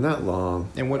there? Not long.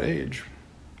 And what age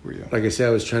were you? Like I said,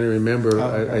 I was trying to remember.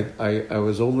 Okay. I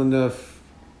was old enough.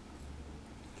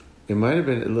 It might have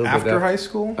been a little bit after high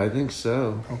school? I think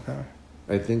so. Okay.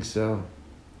 I think so.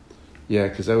 Yeah,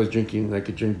 because I was drinking. I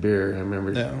could drink beer. I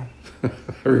remember. Yeah.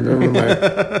 I remember my.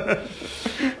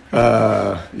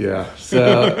 Yeah.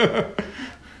 So,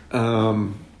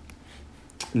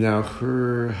 Now,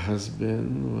 her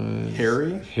husband was...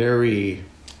 Harry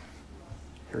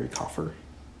Coffer.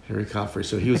 Harry Coffer.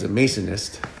 So he was a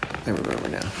Masonist. I remember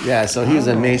now. Yeah, so he was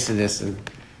a Masonist. And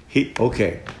here's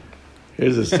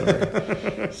the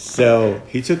story. So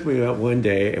he took me out one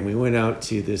day, and we went out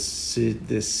to this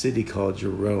city called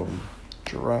Jerome.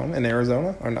 Jerome? In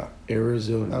Arizona? Or no?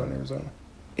 Arizona. Oh, in Arizona.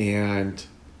 And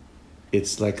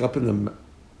it's like up in the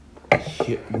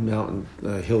mountain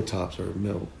hilltops or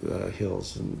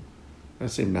hills, and I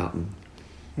say mountain.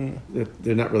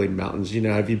 They're not really mountains. You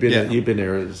know, have you been? Yeah. You've been to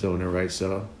Arizona, right?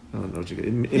 So I don't know what you get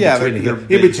in Yeah, between they're in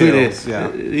big between hills,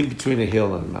 in between a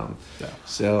hill and a mountain. Yeah.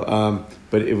 So,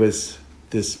 but it was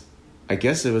this. I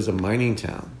guess it was a mining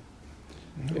town,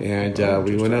 and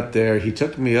we went up there. He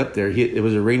took me up there. It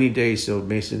was a rainy day, so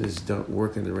Masons don't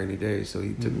work in the rainy day, so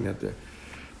he took me up there.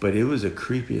 But it was the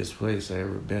creepiest place I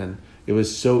ever been. It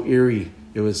was so eerie.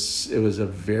 It was a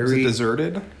very... Was it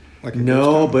deserted? Like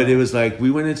no, but it was like we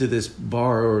went into this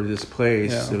bar or this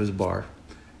place. Yeah. It was a bar.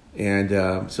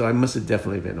 And so I must have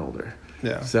definitely been older.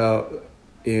 Yeah. So,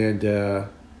 and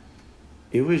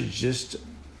it was just...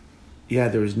 Yeah,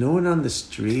 there was no one on the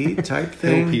street type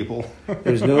thing. No people.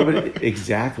 There was nobody...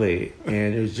 Exactly.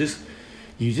 And it was just...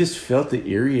 You just felt the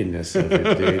eeriness of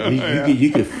it, dude. You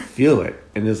could feel it.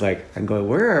 And it's like, I'm going,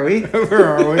 where are we? Where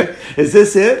are we? Is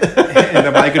this it? And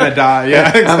am I going to die?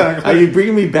 Yeah, exactly. Are you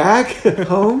bringing me back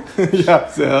home? Yeah.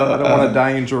 So I don't want to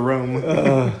die in Jerome.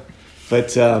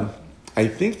 But I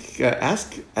think,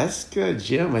 ask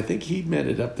Jim. I think he met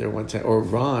it up there one time. Or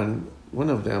Ron, one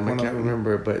of them. I can't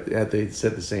remember. But yeah, they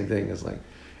said the same thing. It's like,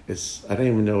 I don't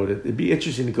even know what it'd be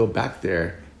interesting to go back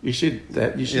there. You should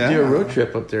do a road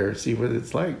trip up there, see what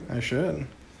it's like. I should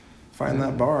find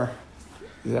that bar.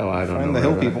 No, I don't know. Find the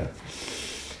hill people.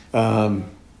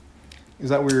 Is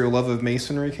that where your love of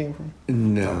masonry came from?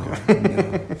 No,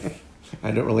 no. I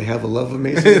don't really have a love of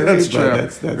masonry. That's but true.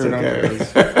 That's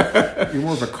okay. You're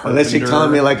more of a carpenter. Unless you're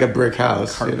telling me like a brick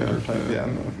house, Carpenter type, yeah.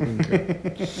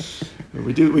 Okay.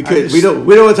 We don't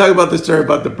want to talk about the story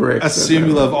about the bricks. Assume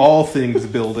you love all things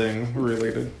building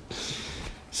related.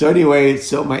 So anyway,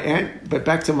 but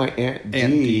back to my Aunt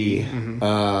D. Mm-hmm.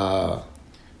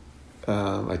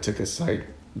 I took a side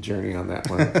journey on that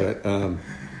one, but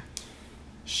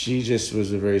she just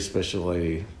was a very special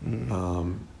lady.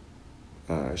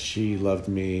 Mm-hmm. She loved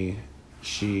me.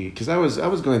 Because I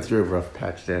was going through a rough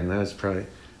patch then. I was trying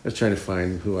to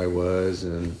find who I was,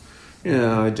 and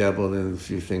I dabbled in a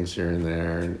few things here and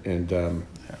there, and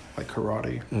like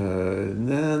karate.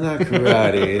 No, not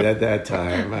karate at that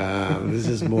time. This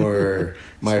is more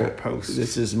post.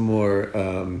 This is more,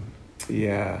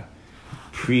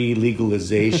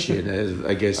 pre-legalization, as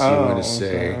I guess you want to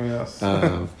say. Okay, yes.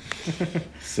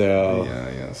 So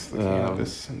yes, the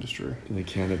cannabis industry. The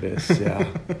cannabis, yeah.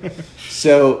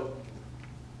 So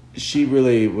she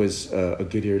really was a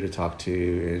good ear to talk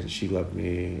to, and she loved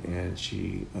me, and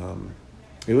she. I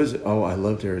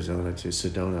loved Arizona too,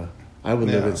 Sedona. I would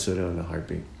live in Sedona in a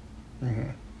heartbeat.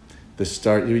 Mm-hmm. The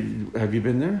start. Have you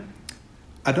been there?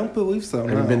 I don't believe so.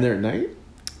 Have you been there at night?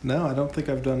 No, I don't think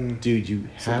I've done. Dude, you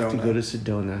have to go to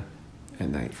Sedona at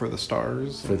night for the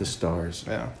stars. For the stars.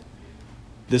 Yeah.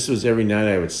 This was every night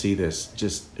I would see this.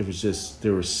 They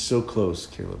were so close,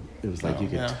 Caleb. It was like you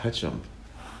could touch them.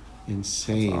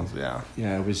 Insane.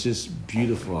 Yeah, it was just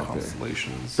beautiful out there.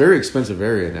 Constellations. Very expensive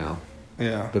area now.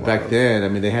 Yeah. But back then, I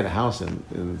mean, they had a house in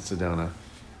Sedona.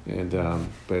 And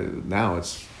but now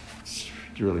it's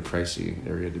a really pricey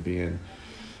area to be in.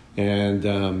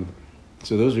 And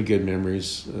so those are good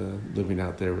memories, living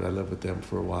out there. I lived with them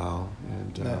for a while.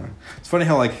 And it's funny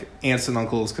how like aunts and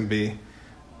uncles can be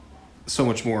so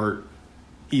much more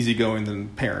easygoing than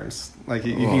parents. Like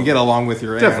you can get along with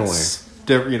your aunts.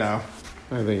 Definitely.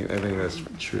 I think that's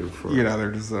true for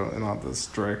they're just not this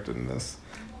strict and this.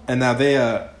 And now they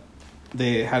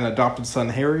had an adopted son,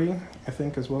 Harry, I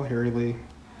think, as well. Harry Lee.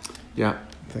 Yeah.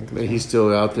 I think he's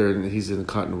still out there, and he's in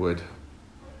Cottonwood.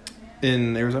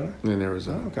 In Arizona? In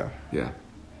Arizona. Oh, okay. Yeah.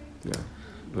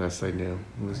 Last I knew,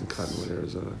 he was in Cottonwood,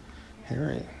 Arizona.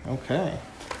 Harry. Okay.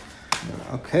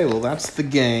 Okay, well, that's the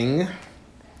gang,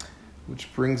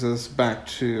 which brings us back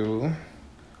to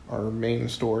our main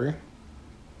story.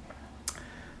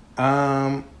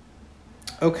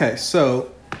 Okay,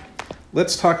 so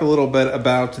let's talk a little bit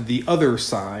about the other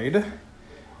side.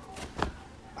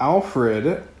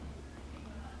 Alfred,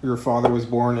 your father was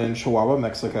born in Chihuahua,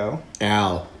 Mexico.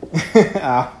 Al.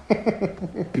 Al.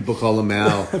 People call him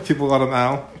Al. People call him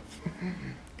Al.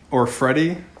 Or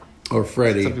Freddie. Or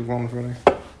Freddie. Some people call him Freddie.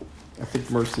 I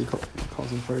think Mercy calls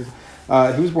him Freddie.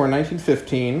 He was born in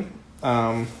 1915.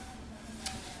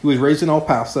 He was raised in El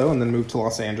Paso and then moved to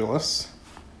Los Angeles.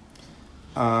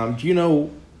 Do you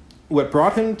know what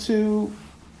brought him to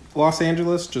Los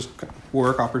Angeles? Just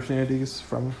work opportunities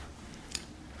from...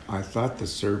 I thought the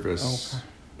service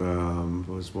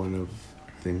was one of the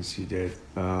things he did.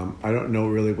 I don't know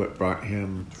really what brought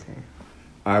him.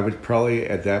 I would probably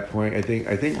at that point. I think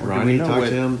Ronnie talked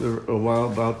to him a while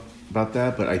about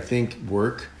that, but I think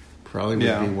work probably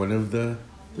would be one of the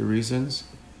reasons.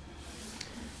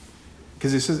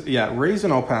 Because he says, raised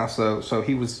in El Paso, so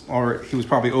he was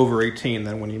probably over 18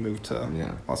 then when he moved to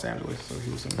Los Angeles. So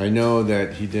he was. I know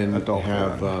that he didn't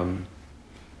have.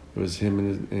 It was him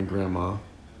and Grandma.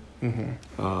 Mm-hmm.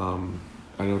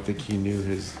 I don't think he knew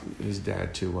his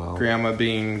dad too well. Grandma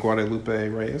being Guadalupe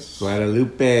Reyes.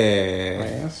 Guadalupe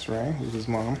Reyes, right? Who's his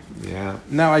mom. Yeah.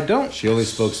 Now, I don't... She only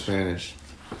spoke Spanish.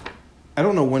 I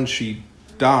don't know when she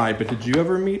died, but did you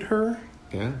ever meet her?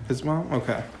 Yeah. His mom?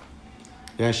 Okay.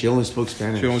 Yeah, she only spoke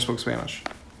Spanish. She only spoke Spanish.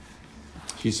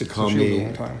 She used to call me... was a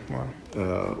long time.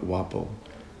 Wow. Guapo.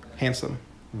 Handsome.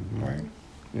 Mm-hmm. Right?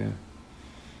 Yeah.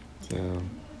 So...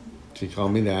 She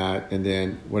called me that, and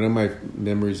then one of my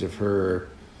memories of her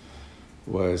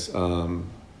was a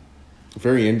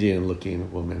very Indian-looking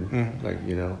woman, like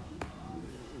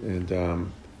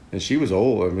and she was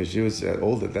old. I mean, she was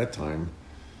old at that time.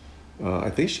 I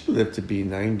think she lived to be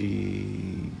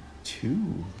 92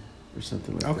 or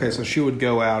something like that. Okay, so she would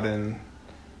go out and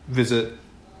visit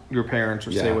your parents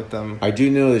or stay with them. I do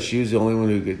know that she was the only one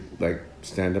who could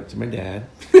stand up to my dad.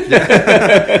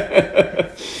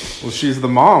 Well, she's the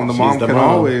mom. The mom can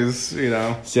always,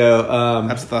 So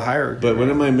that's the hierarchy. But one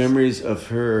of my memories of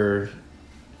her,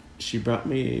 she brought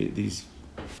me these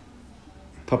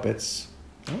puppets.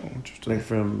 Oh, interesting. Like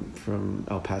from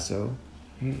El Paso,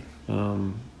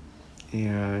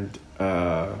 and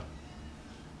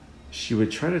she would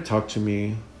try to talk to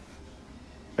me.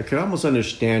 I could almost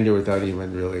understand her without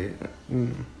even really,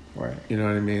 right? You know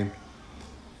what I mean?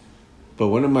 But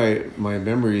one of my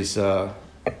memories.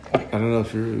 I don't know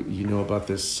if you know about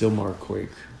this Silmar quake.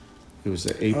 It was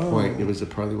an 8-point. It was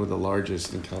probably one of the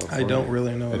largest in California. I don't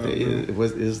really know that. It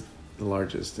is the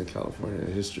largest in California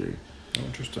in history. Oh,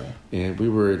 interesting. And we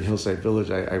were in Hillside Village.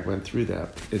 I went through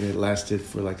that, and it lasted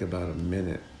for like about a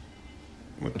minute.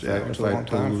 Which, if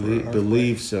I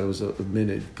believe so, it was a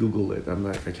minute. Google it.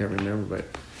 I can't remember, but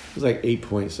it was like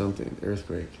 8-point something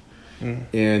earthquake,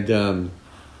 and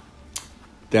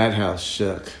that house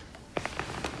shook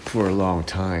for a long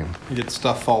time. You get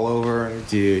stuff fall over and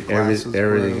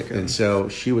everything. Broke and so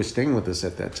she was staying with us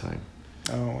at that time.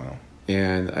 Oh wow!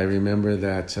 And I remember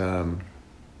that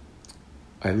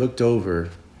I looked over,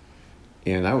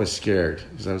 and I was scared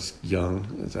because I was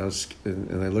young.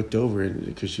 And I looked over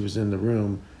because she was in the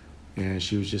room, and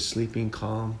she was just sleeping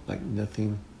calm, like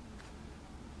nothing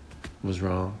was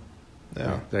wrong.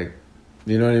 Yeah. Like,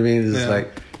 you know what I mean? It's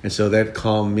like, and so that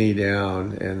calmed me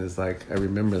down, and it's like I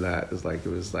remember that. It was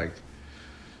like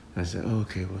I said, oh,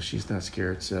 okay, well, she's not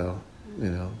scared, so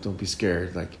don't be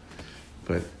scared. Like,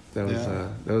 but that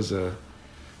was a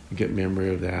good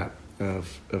memory of that,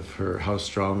 of her, how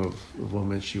strong of a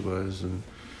woman she was, and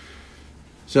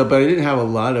so. But I didn't have a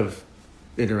lot of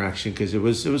interaction because it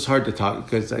was hard to talk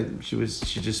because she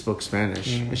just spoke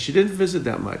Spanish, and she didn't visit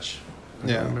that much. I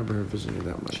don't remember her visiting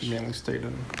that much. She mainly stayed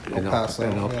in El Paso.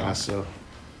 In El Paso.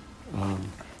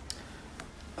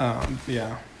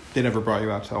 They never brought you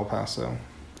out to El Paso.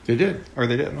 They did. Or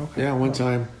they didn't? Okay. Yeah, one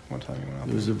time. One time you went out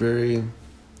It was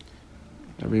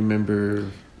I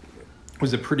remember...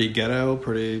 Was it pretty ghetto?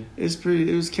 It was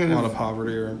kind of... A lot of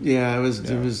poverty? Or yeah, it was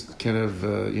kind of,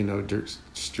 dirt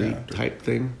street type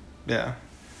thing. Yeah.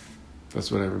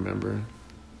 That's what I remember.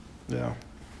 Yeah.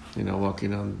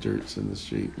 Walking on the dirts in the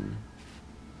street.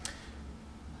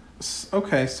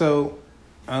 Okay, so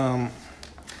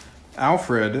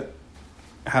Alfred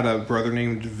had a brother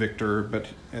named Victor,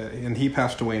 and he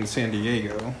passed away in San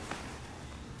Diego.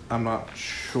 I'm not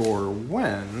sure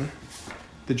when.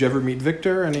 Did you ever meet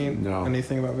Victor? No.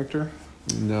 Anything about Victor?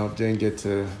 No, didn't get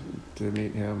to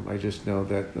meet him. I just know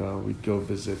that we'd go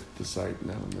visit the site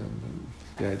now and then.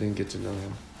 But I didn't get to know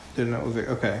him. Didn't know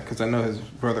Victor. Okay, because I know his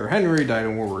brother Henry died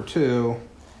in World War II.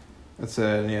 It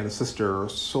said, and he had a sister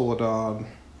Soledad,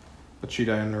 but she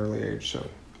died at an early age. So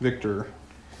Victor,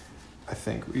 I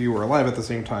think you were alive at the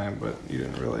same time, but you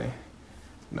didn't really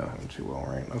know him too well,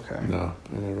 right? Okay. No,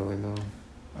 I didn't really know.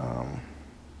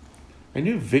 I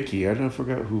knew Vicky. I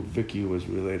forgot who Vicky was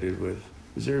related with.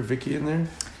 Is there a Vicky in there?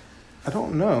 I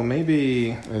don't know.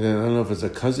 Maybe. And then I don't know if it's a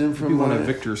cousin from one of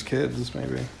Victor's kids.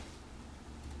 Maybe.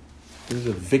 There's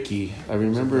a Vicky. I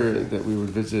remember that we would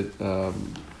visit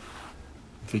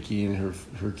Vicky and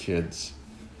her kids.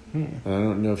 I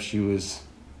don't know if she was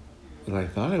and I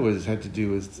thought it had to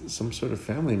do with some sort of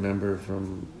family member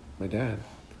from my dad.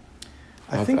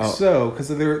 I think so, because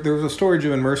there was a story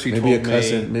Jim and Mercy told me.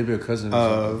 Maybe a cousin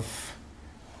of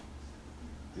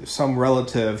some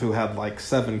relative who had like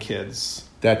 7 kids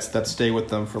that stay with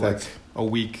them for like a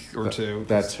week or two.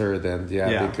 That's her then,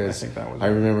 yeah. Because I think that was I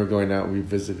remember going out, we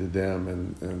visited them,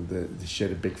 and she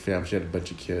had a big family. She had a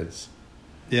bunch of kids.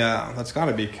 Yeah, that's got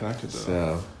to be connected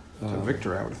to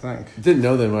Victor, I would think. Didn't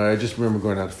know them. I just remember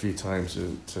going out a few times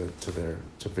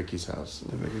to Vicky's house.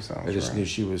 To Vicky's house. I just knew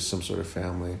she was some sort of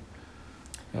family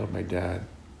of my dad.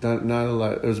 Not a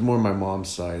lot. It was more my mom's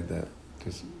side than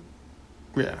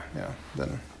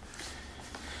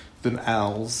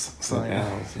Al's side.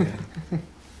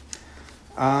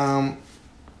 Yeah.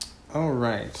 All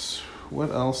right. What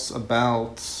else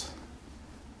about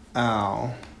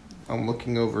Al? I'm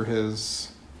looking over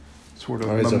his sort of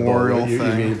memorial thing.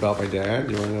 You mean about my dad?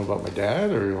 You want to know about my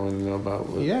dad, or you want to know about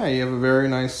what? Yeah, you have a very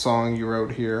nice song you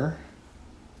wrote here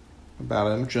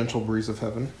about him, Gentle Breeze of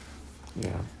Heaven.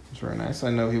 Yeah. It's very nice. I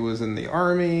know he was in the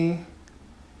Army.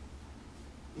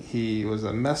 He was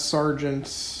a mess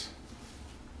sergeant.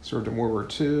 Served in World War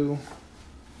II.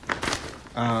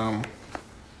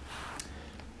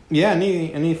 Yeah,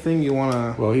 anything you want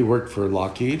to... Well, he worked for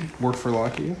Lockheed. Worked for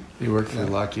Lockheed? He worked for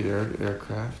Lockheed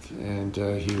Aircraft, and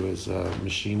he was a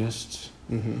machinist.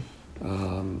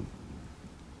 Mm-hmm.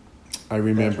 I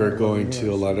remember going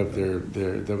to a lot of their...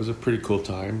 That was a pretty cool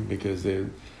time, because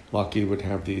Lockheed would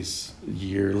have these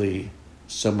yearly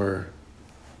summer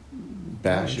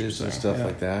bashes and stuff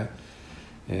like that.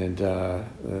 And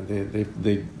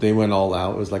they went all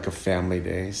out. It was like a family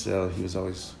day, so he was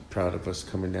always proud of us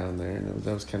coming down there, and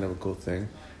that was kind of a cool thing,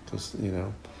 because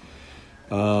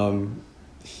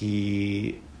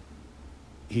he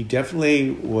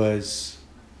definitely was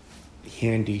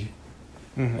handy.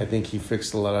 Mm-hmm. I think he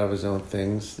fixed a lot of his own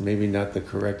things, maybe not the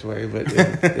correct way, but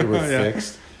they were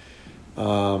fixed.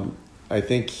 I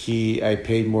think I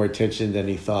paid more attention than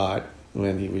he thought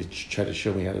when he would try to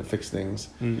show me how to fix things.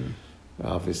 Mm-hmm.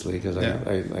 Obviously, because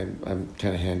I'm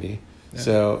kind of handy. Yeah.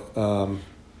 So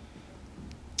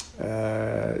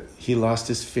he lost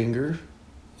his finger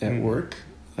at work.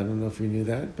 I don't know if you knew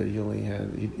that, but he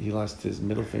lost his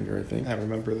middle finger, I think. I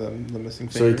remember the missing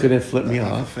finger. So he couldn't flip me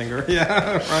off. Finger,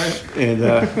 yeah, right. And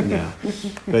no,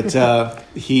 but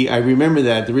I remember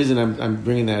that. The reason I'm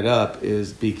bringing that up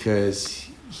is because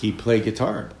he played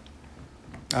guitar.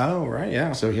 Oh, right,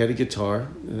 yeah. So he had a guitar.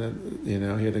 He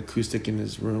had acoustic in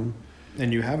his room.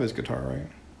 And you have his guitar, right?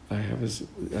 I have his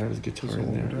guitar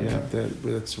in there. Yeah,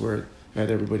 that's where I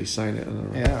had everybody sign it.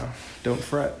 Yeah, don't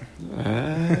fret.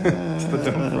 It's the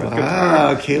don't fret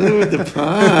guitar. Caleb with the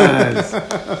puns.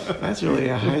 That's really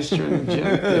a high-strung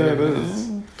joke there. Yeah, it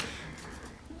is.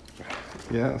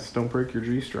 Yes, don't break your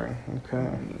G string. Okay.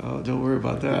 Oh, don't worry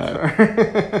about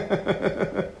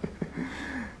that.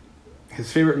 His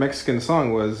favorite Mexican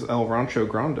song was El Rancho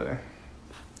Grande.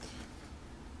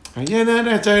 Oh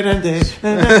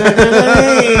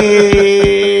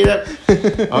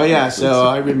yeah, so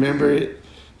I remember it.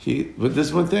 With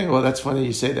this one thing. Well, that's funny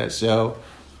you say that. So,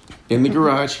 in the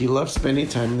garage, he loved spending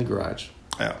time in the garage.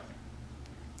 Yeah.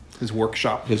 His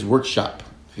workshop. He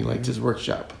liked his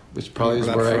workshop, which probably is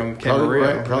where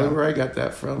I got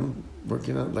that from.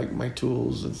 Working on like my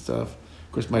tools and stuff.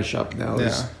 Of course, my shop now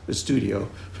is the studio.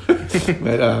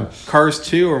 But cars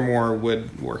too, or more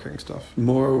woodworking stuff.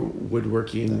 More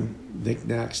woodworking,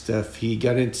 knick-knack stuff. He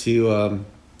got into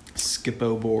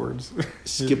Skippo boards.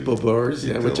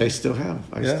 Yeah, which I still have.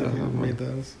 I still have made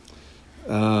those.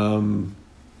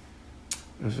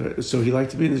 So he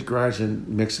liked to be in his garage, and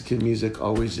Mexican music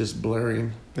always just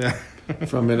blaring. Yeah.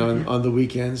 From it on the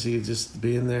weekends, he'd just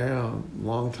be in there a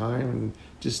long time and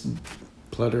just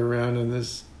plutter around in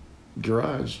this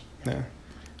garage. Yeah.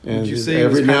 And would you say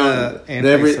every now and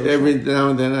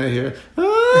then I hear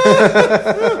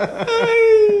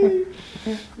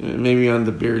maybe on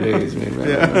the beer days, maybe.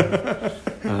 I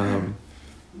don't know.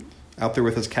 Out there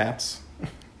with his cats.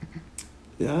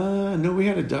 No, we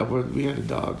had a dog.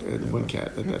 And one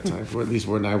cat at that time. Or at least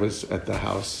when I was at the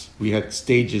house, he had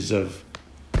stages of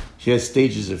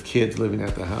kids living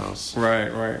at the house.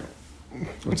 Right.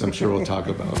 Which I'm sure we'll talk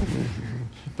about.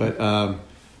 But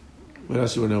what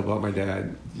else do you want to know about my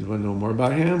dad? Do you want to know more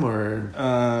about him, or?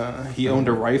 He owned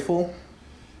a rifle.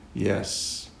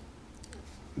 Yes.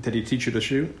 Did he teach you to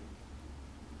shoot?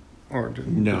 Or did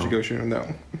you go shoot him? No.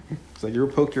 It's like you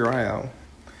poke your eye out.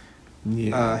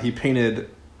 Yeah. He painted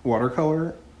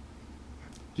watercolor.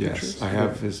 Yes, pictures? I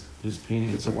have his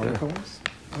paintings. Some watercolors.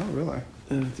 Oh, really?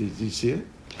 Did you see it?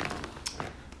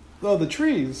 Oh, the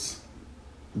trees.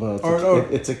 Well,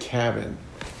 it's a cabin.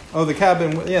 Oh, the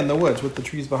cabin, in the woods with the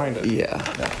trees behind it. Yeah.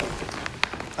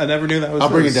 I never knew that was I'll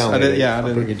bring it his. down later.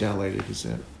 I'll bring it down later if you see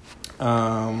it.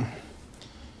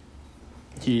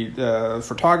 He,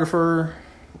 photographer,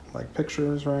 like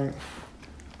pictures, right?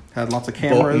 Had lots of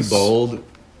cameras. He bowled.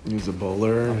 He was a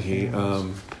bowler.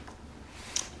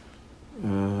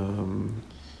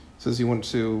 Says he went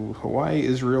to Hawaii,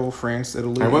 Israel, France,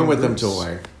 Italy. I went with them to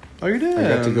Hawaii. Oh, you did?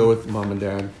 I got to go with mom and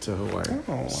dad to Hawaii.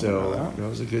 Oh, so that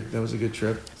was a good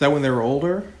trip. Is that when they were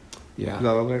older? Yeah. Is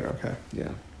that later? Okay.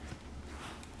 Yeah.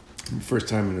 First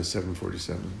time in a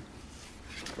 747.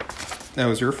 That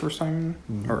was your first time,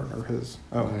 or his?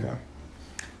 Oh, Right. okay.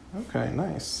 Okay,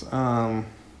 nice.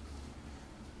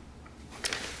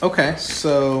 Okay,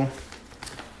 so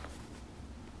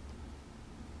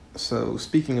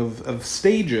speaking of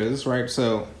stages, right?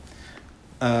 So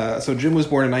Jim was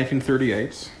born in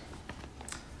 1938.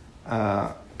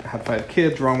 Had 5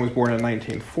 kids. Ron was born in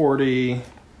 1940.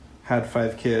 Had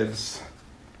 5 kids.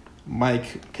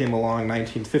 Mike came along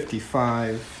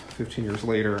 1955, 15 years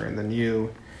later, and then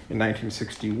you in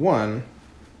 1961.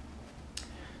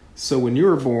 So when you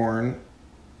were born,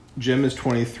 Jim is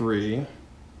 23.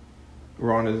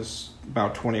 Ron is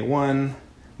about 21.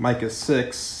 Mike is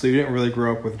 6. So you didn't really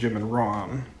grow up with Jim and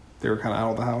Ron. They were kind of out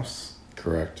of the house.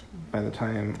 Correct. By the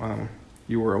time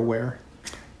you were aware.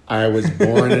 I was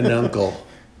born an uncle.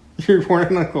 You were born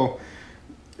an uncle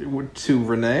to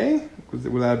Renee? Would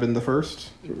that have been the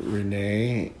first?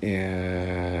 Renee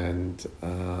and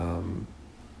Ron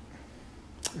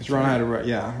had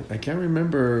a I can't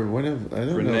remember I don't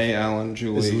know. Renee, Alan,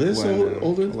 Julie. Is Liz Glenn,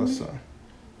 older than Alyssa?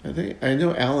 I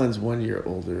know Alan's 1 year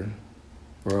older,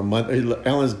 or a month.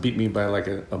 Alan's beat me by like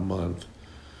a month.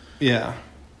 Yeah.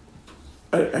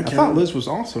 I thought Liz was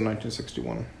also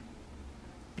 1961,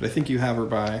 but I think you have her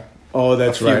by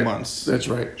a few months. That's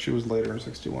right. She was later in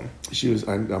 61. She was.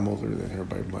 I'm older than her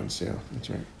by months. Yeah, that's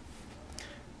right.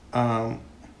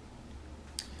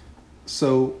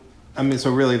 So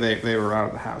really they were out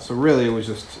of the house. So really it was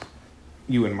just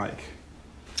you and Mike.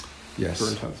 Yes. For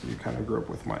instance, you kind of grew up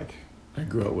with Mike. I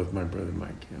grew up with my brother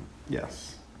Mike. Yeah.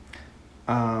 Yes.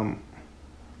 And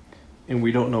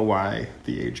we don't know why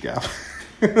the age gap.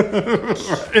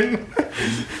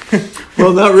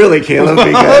 Well, not really, Caleb,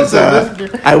 because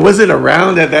I wasn't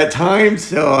around at that time,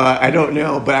 so I don't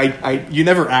know. But You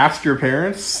never asked your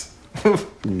parents?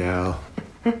 No.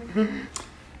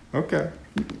 Okay.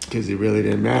 Because it really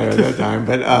didn't matter at that time.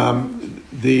 But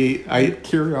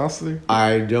curiosity.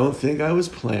 I don't think I was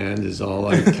planned. Is all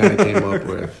I kind of came up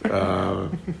with.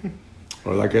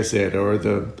 Or like I said, I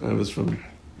was from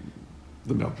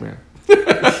the milkman.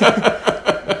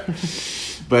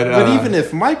 But even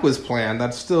if Mike was planned,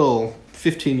 that's still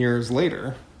 15 years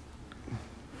later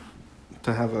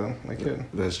to have a kid.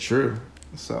 That's true.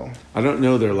 So I don't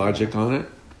know their logic on it.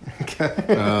 Okay.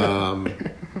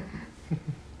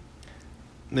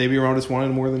 Maybe Ron just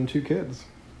wanted more than 2 kids.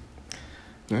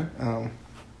 Yeah.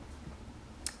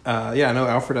 I know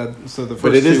Alfred had. So the first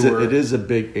but it two is a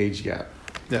big age gap.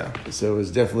 Yeah. So it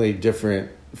was definitely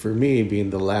different for me being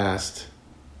the last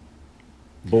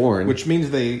born. Which means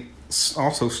they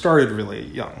also started really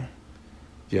young.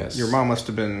 Yes. Your mom must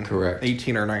have been correct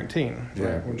 18 or 19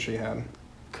 right, when she had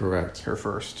correct her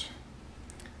first.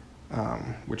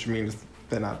 Which means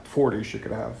then at 40 she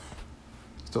could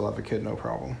still have a kid, no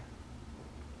problem.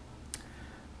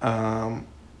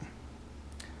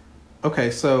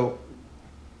 Okay, so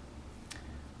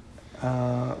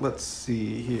let's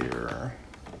see here.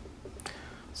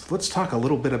 So let's talk a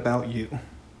little bit about you.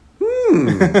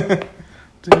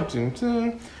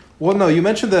 Well, no, you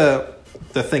mentioned the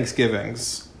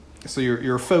Thanksgivings. So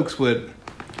your folks would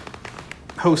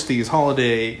host these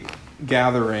holiday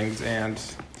gatherings, and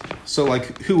so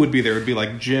who would be there? It would be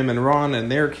like Jim and Ron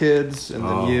and their kids, and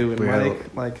then you and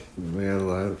Mike. We had a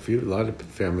lot of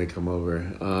family come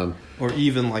over, or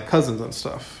even like cousins and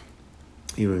stuff.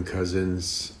 Even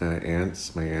cousins,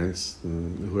 aunts, my aunts,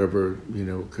 and whoever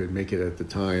could make it at the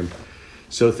time.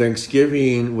 So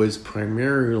Thanksgiving was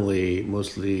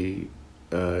mostly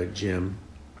Jim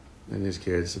and his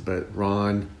kids, but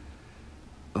Ron,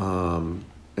 and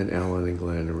Ellen and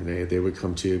Glenn and Renee, they would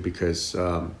come too because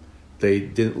they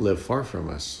didn't live far from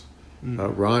us.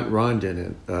 Ron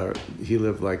didn't. He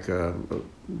lived like a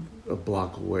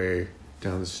block away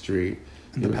down the street.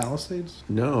 In the Palisades?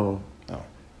 No. Oh.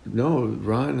 No,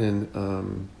 Ron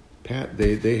and Pat,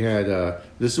 they had,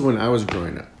 this is when I was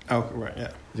growing up. Oh, right,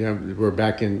 yeah. Yeah, we're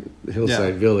back in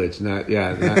Hillside Village.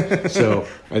 So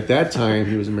at that time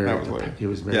he was married.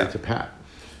 To Pat.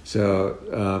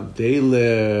 So they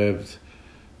lived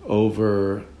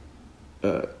over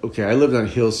okay, I lived on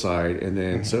Hillside, and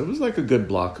then so it was like a good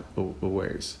block a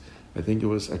ways. I think it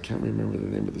was. I can't remember the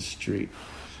name of the street,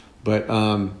 but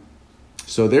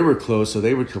so they were close, so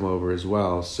they would come over as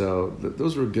well. So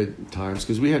those were good times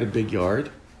because we had a big yard.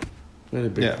 We had a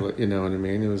big, you know what I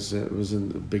mean. It was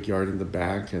in a big yard in the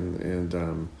back, and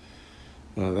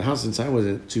the house inside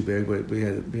wasn't too big, but we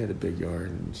had a big yard,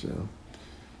 and so.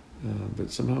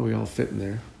 But somehow we all fit in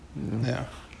there. You know? Yeah.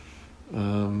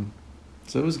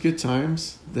 So it was good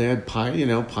times. They had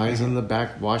pies in the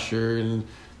back washer, and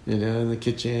in the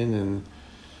kitchen, and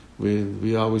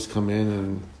we always come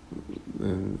in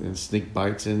and sneak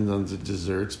bites in on the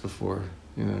desserts before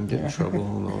get in trouble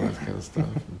and all that kind of stuff.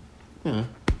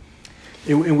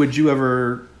 And would you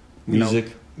ever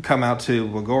music come out to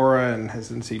Lagora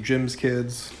and see Jim's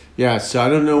kids? Yeah, so I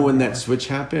don't know when that switch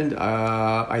happened.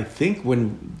 I think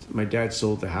when my dad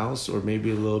sold the house, or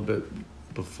maybe a little bit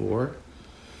before.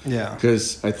 Yeah,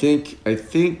 because I think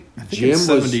Jim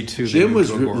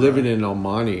was living in El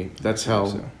Monte. That's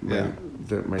how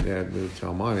my dad moved to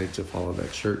El Monte to follow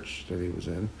that church that he was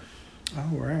in. Oh,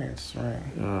 right.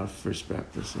 First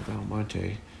Baptist of El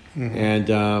Monte,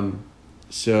 and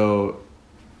so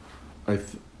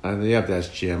that's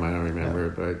Jim. I don't remember,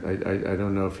 but I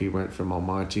don't know if he went from El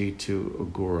Monte to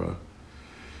Agora.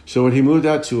 So when he moved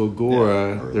out to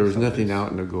Agora, there was nothing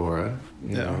out in Agora.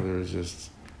 There was just.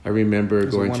 I remember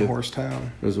going to one-horse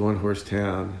town. It was a one-horse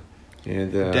town,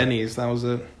 and Denny's. That was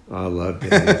it. I love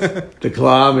Denny's. The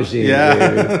claw machine.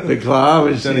 Yeah, dude. The claw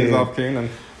machine. Denny's off Canaan.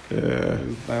 Yeah,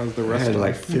 that was the rest. I had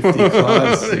like 50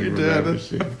 claws. You did.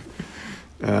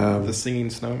 The singing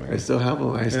snowman. I still have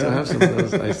them. I still have some of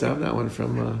those. I still have that one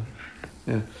from.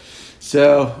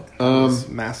 So it was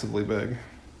massively big.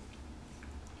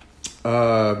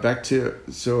 Back to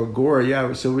Agora.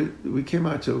 Yeah. So we came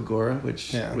out to Agora,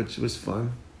 which was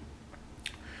fun.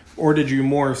 Or did you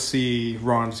more see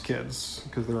Ron's kids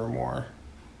because there were more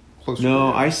closer? No,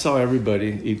 I saw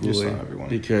everybody equally. You saw everyone.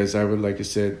 Because I would, like I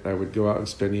said, I would go out and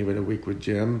spend even a week with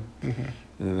Jim, and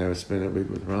then I would spend a week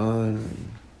with Ron.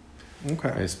 And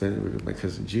I spent it with my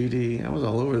cousin Judy. I was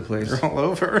all over the place. You're all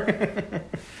over.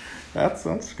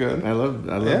 That's good. I love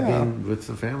being with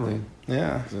the family.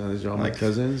 Yeah. So these are all my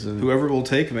cousins. And whoever will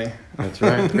take me. That's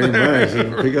right, pretty much.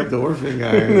 And pick up the orphan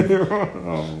guy.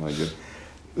 Oh, my goodness.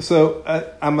 So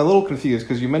I'm a little confused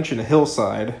because you mentioned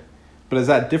Hillside, but is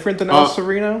that different than El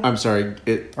Sereno? I'm sorry.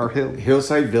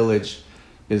 Hillside Village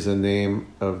is the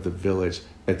name of the village.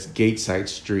 It's Gateside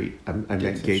Street. I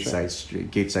meant Gateside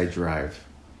Street. Gateside Drive.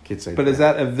 But is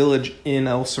that a village in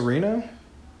El Sereno?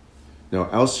 No,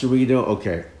 El Sereno.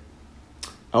 Okay.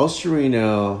 El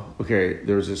Sereno. Okay,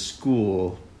 there was a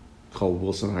school called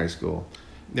Wilson High School,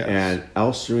 and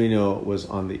El Sereno was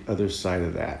on the other side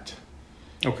of that.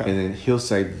 Okay. And then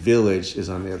Hillside Village is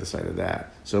on the other side of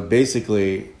that. So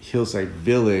basically, Hillside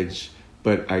Village,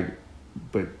 but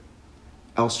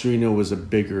El Sereno was a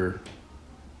bigger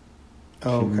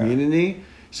community.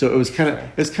 So it was kind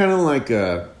of like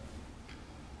a.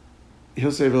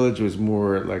 Hillside Village was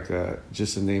more like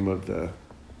just the name of the.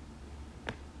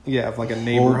 Yeah, of like a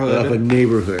neighborhood. Of a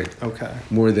neighborhood. Okay.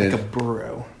 More than like a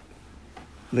borough.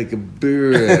 Like a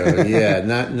burro, yeah,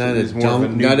 not a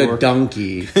donkey, not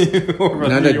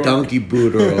a donkey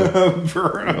burro,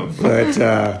 but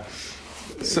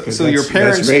so your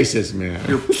parents' that's racist, man.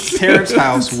 Your parents'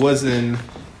 house was in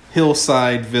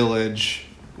Hillside Village,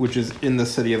 which is in the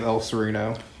city of El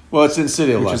Sereno. Well, it's in the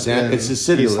city of Los Angeles. It's the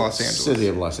city of Los Angeles. City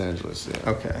of Los Angeles. Yeah.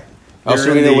 Okay. El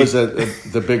Sereno was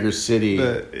the bigger city.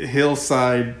 The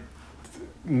Hillside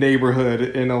neighborhood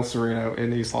in El Sereno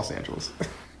in East Los Angeles.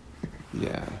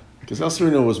 Yeah, because El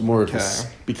Sereno was more of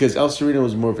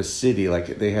a city.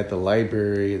 Like they had the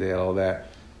library, they had all that.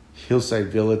 Hillside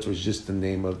Village was just the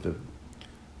name of the.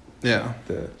 Yeah.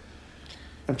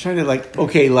 I'm trying to like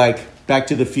Back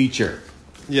to the Future.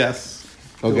 Yes.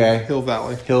 Okay. Hill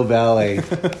Valley.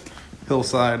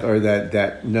 Hillside. Or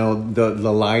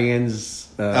the Lions.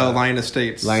 Lion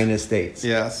Estates. Lion Estates.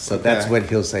 Yes. So that's what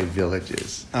Hillside Village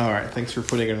is. All right. Thanks for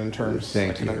putting it in terms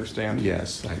I can understand.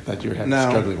 Yes. I thought you were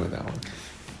struggling with that one.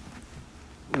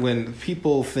 When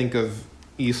people think of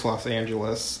East Los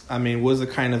Angeles, I mean, was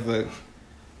it kind of a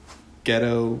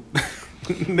ghetto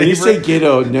When you say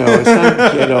ghetto, no, it's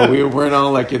not ghetto. We weren't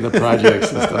all like in the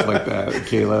projects and stuff like that,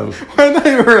 Caleb. I thought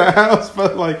you were in a house,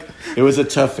 but like... It was a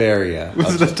tough area.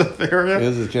 Was it a tough area?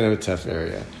 It was kind of a tough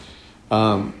area.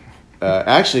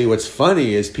 Actually, what's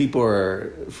funny is people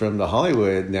from the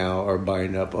Hollywood now are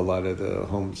buying up a lot of the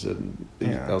homes in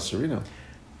El Sereno.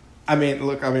 I mean,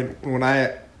 when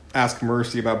I ask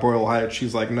Mercy about Boyle Heights,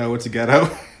 she's like, no, it's a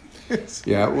ghetto.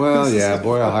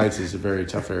 Boyle Heights is a very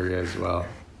tough area as well.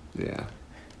 Yeah.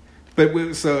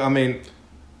 So I mean,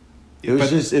 It was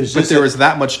just. But there was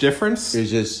that much difference. It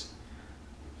was just.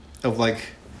 Of like,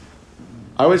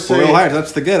 I would say Royal Heights,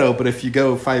 that's the ghetto. But if you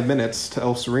go 5 minutes to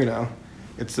El Sereno,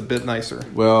 it's a bit nicer.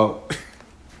 Well,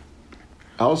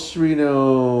 El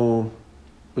Sereno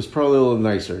was probably a little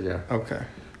nicer, yeah. Okay,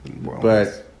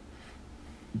 but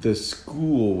the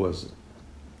school wasn't.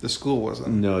 The school wasn't.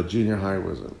 No, junior high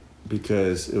wasn't,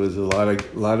 because it was a lot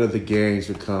of the gangs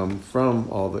would come from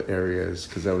all the areas,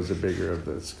 because that was the bigger of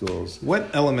the schools.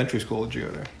 What elementary school did you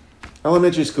go to?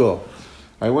 Elementary school,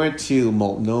 I went to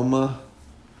Multnomah.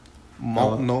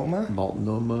 Multnomah?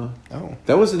 Multnomah. Oh,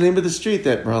 that was the name of the street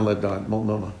that Ron lived on.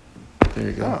 Multnomah. There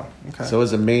you go. Oh, okay. So it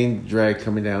was a main drag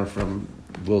coming down from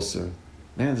Wilson.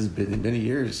 Man, this has been many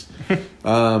years.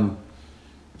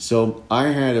 So I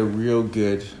had a real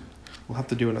good. We'll have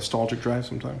to do a nostalgic drive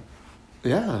sometime.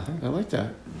 Yeah, I like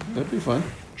that. That'd be fun.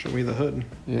 Show me the hood.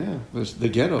 Yeah, there's the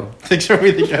ghetto. Show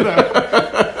me the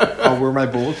ghetto. I'll wear my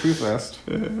bulletproof vest.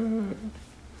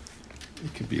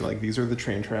 It could be like, these are the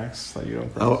train tracks that you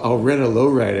don't cross. I'll rent a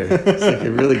lowrider. It's like a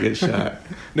really good shot.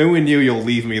 Knowing you'll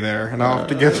leave me there, and I'll have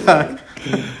to get back.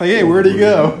 Like, hey, where'd he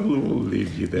go? We'll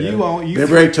leave you there.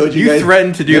 Remember I told you guys. You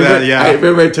threatened to do that, yeah. I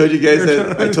remember I told you guys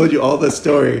that. I told you all the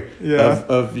story Yeah.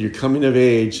 of your coming of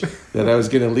age, that I was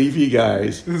going to leave you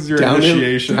guys. This is your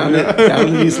initiation. Down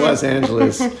in East Los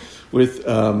Angeles with.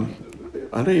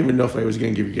 I don't even know if I was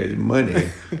going to give you guys money.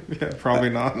 Yeah, probably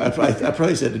not. I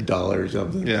probably said $1 or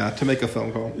something. Yeah, to make a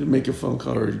phone call. Make a phone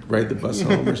call or ride the bus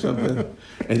home or something.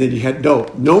 And then you had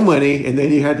no money, and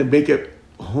then you had to make it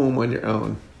home on your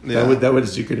own. Yeah. That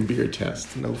was going to be your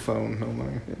test. No phone, no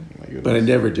money. Oh, but I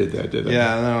never did that, did I?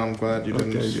 Yeah, no, I'm glad you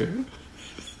didn't. Okay, good.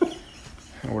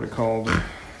 I would have called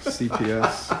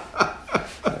CPS.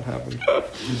 That happened.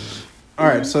 All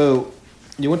right, so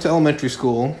you went to elementary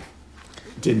school.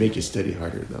 Did make you study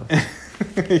harder, though.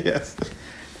 Yes.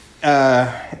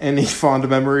 Any fond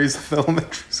memories of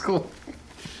elementary school?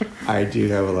 I do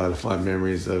have a lot of fond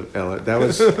memories of Ella. That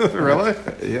was really?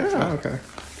 Yeah. Oh, okay.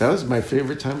 That was my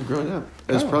favorite time growing up.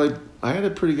 It was I had a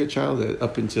pretty good childhood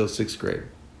up until 6th grade.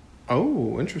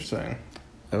 Oh, interesting.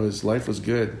 Life was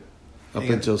good up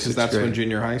until 6th grade. Because that's when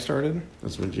junior high started?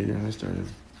 That's when junior high started.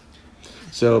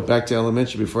 So back to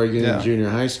elementary before I get into junior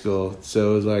high school.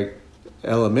 So it was like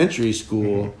elementary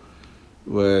school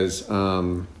was it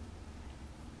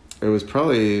was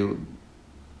probably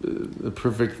the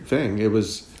perfect thing. It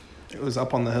was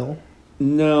up on the hill?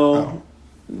 No,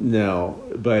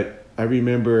 but I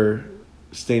remember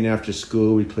staying after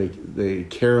school. We played the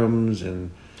caroms,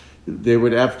 and they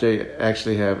would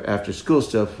actually have after school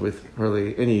stuff with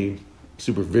hardly any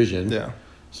supervision. Yeah.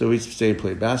 So we'd stay and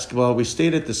play basketball. We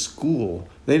stayed at the school.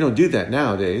 They don't do that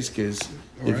nowadays, because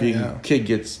if your kid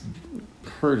gets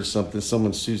hurt or something,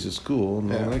 someone sues the school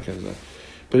and all that kind of stuff.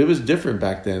 But it was different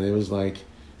back then. It was like,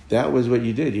 that was what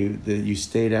you did. You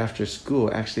stayed after school,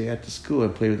 actually at the school,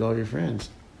 and played with all your friends.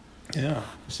 Yeah.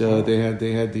 So they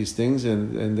had these things,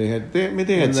 and they had.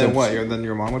 And then what? Then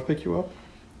your mom would pick you up?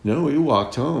 No, we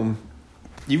walked home.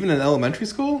 Even in elementary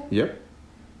school? Yep.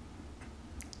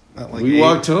 We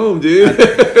walked home, dude.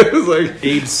 It was like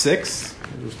age 6.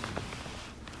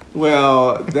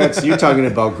 Well, that's you're talking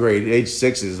about age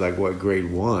 6 is like what, grade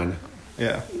 1.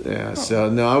 Yeah. Yeah. Oh. So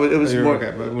no, it was more.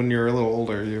 Okay, but when you're a little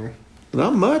older, you.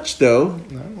 Not much though.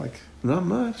 No, not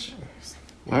much.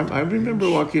 I remember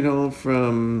walking home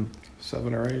from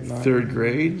 7 or 8, 9. 3rd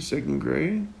grade, 2nd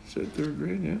grade, 3rd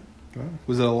grade. Yeah. Oh.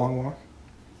 Was it a long walk?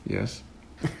 Yes.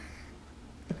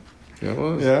 Yeah, it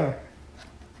was. Yeah.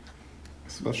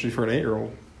 Especially for an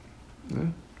 8-year-old. Yeah.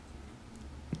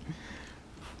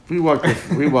 We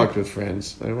walked with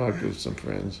friends. I walked with some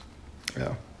friends.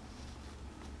 Yeah.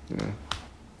 Yeah.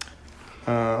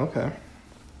 Okay.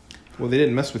 Well, they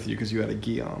didn't mess with you because you had a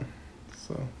gi on.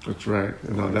 So. That's right.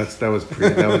 No, that was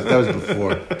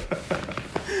before.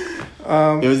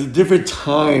 It was a different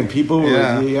time. People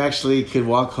you actually could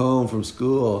walk home from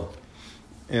school.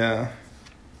 Yeah.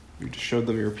 You just showed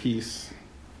them your piece.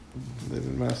 They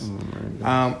didn't mess.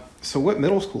 So what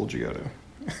middle school did you go to?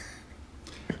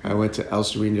 I went to El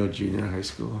Sereno Junior High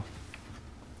School.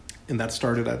 And that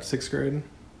started at 6th grade?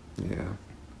 Yeah.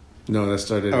 No, that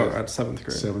started at 7th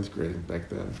grade. 7th grade back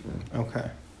then. Yeah. Okay.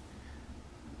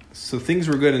 So things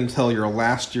were good until your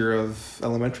last year of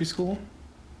elementary school?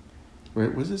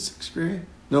 Wait, was it 6th grade?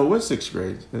 No, it was 6th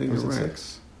grade. I think was it was right.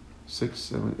 6. 6,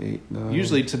 7, 8, 9.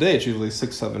 Usually today it's usually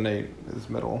 6, 7, 8 is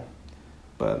middle.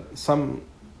 But some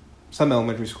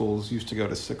elementary schools used to go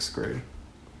to 6th grade.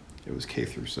 It was K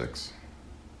through 6.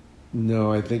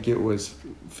 No, I think it was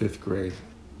 5th grade.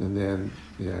 And then,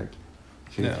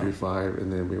 K through 5.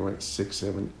 And then we went 6,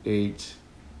 7, 8,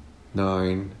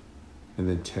 9, and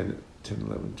then 10,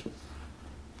 11,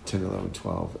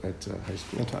 12 at high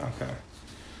school. Okay.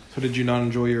 So did you not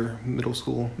enjoy your middle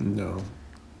school? No.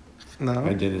 No?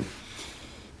 I didn't.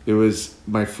 It was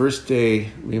my first day,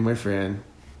 me and my friend,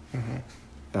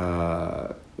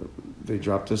 they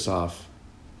dropped us off,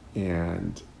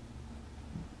 and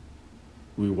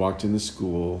we walked into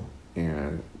school,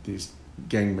 and these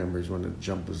gang members wanted to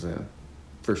jump us in.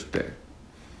 First day.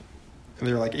 And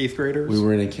they were like 8th graders? We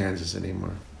weren't in Kansas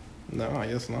anymore. No, I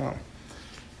guess not.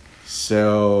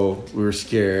 So we were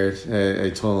scared. I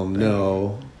told them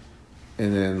no.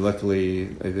 And then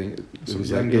luckily, I think it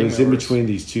was in between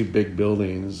these two big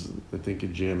buildings. I think a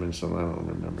gym and something. I don't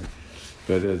remember.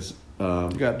 But it's... you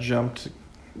got jumped.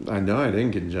 I know I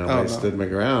didn't get jumped. I stood my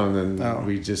ground, and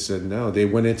we just said no. They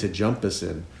went in to jump us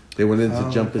in. They went in to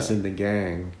jump us in the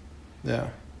gang. Yeah.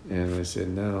 And I said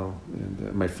no.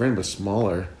 And my friend was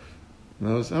smaller. And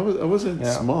I wasn't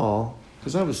small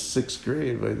because I was 6th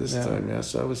grade by this time. Yeah,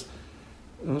 so I was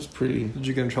pretty. Did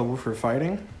you get in trouble for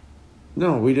fighting?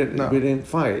 No, we didn't. No. We didn't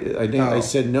fight. I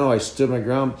said no. I stood my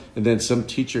ground, and then some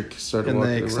teacher started walking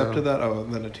around. And they accepted that. Oh,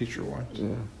 and then a teacher walked. Yeah.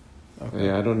 Okay.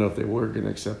 Yeah, I don't know if they were going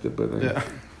to accept it, but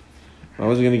I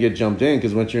wasn't going to get jumped in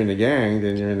because once you're in the gang,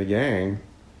 then you're in the gang.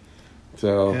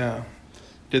 So yeah.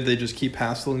 Did they just keep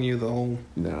hassling you the whole?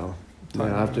 No. No.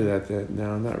 After that,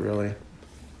 no, not really.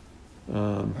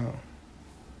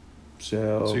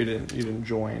 So you didn't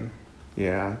join.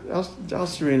 Yeah, El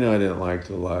Sereno I didn't like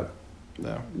a lot.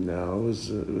 No, it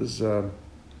was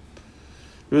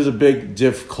a big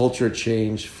culture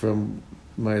change from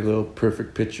my little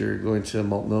perfect picture going to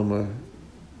Multnomah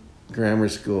Grammar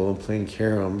School and playing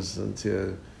caroms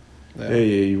into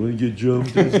hey, you want to get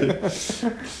jumped?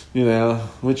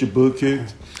 Want your butt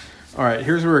kicked? All right,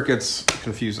 here's where it gets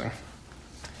confusing.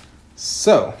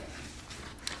 So,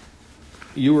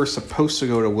 you were supposed to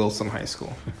go to Wilson High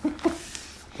School,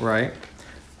 right?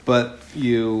 But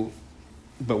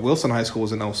Wilson High School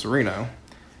was in El Sereno,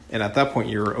 and at that point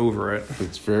you were over it.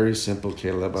 It's very simple,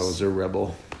 Caleb. I was a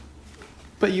rebel.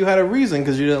 But you had a reason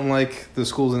because you didn't like the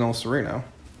schools in El Sereno,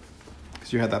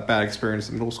 because you had that bad experience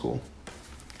in middle school.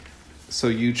 So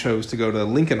you chose to go to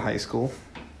Lincoln High School.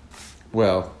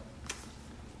 Well,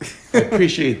 I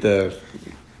appreciate that,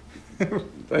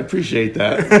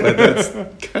 but that's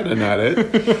kind of not it.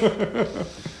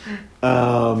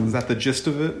 Is that the gist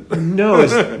of it? No,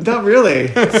 it's not really.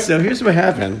 So here's what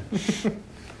happened.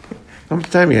 How much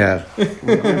time you have?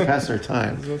 We're going past our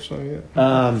time.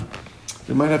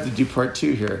 We might have to do part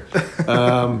 2 here.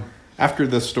 After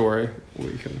this story,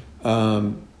 we can.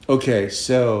 Okay,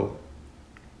 so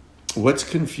what's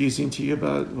confusing to you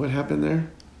about what happened there?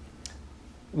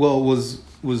 Well, was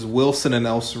Wilson in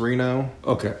El Sereno?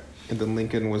 Okay. And then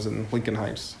Lincoln was in Lincoln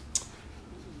Heights.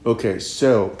 Okay,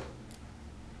 so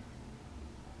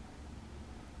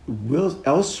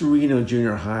El Sereno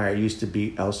Junior High used to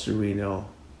be El Sereno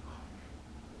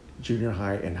Junior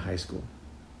High and High School.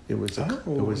 It was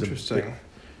interesting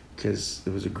because it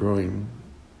was a growing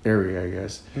area, I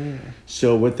guess.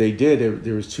 So what they did,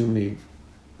 there was too many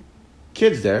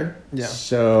kids there. Yeah.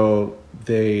 So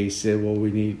they said, well,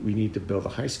 we need to build a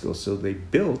high school. So they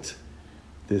built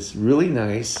this really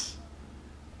nice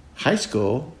high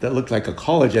school that looked like a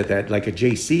college like a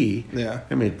JC. Yeah.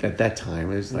 I mean, at that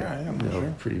time it was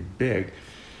pretty big.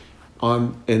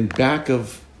 There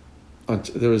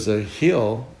was a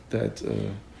hill that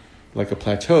like a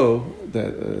plateau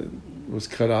that was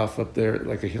cut off up there,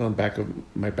 like a hill in back of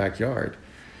my backyard.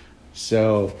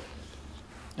 So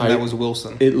that was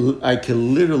Wilson. I could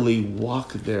literally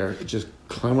walk there, just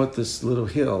climb up this little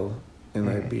hill, and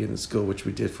I'd be in the school, which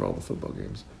we did for all the football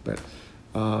games. But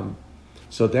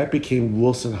so that became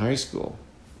Wilson High School.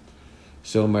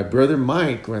 So my brother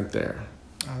Mike went there.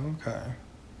 Okay.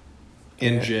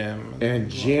 And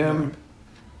Jim.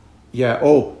 Yeah.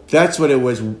 Oh, that's what it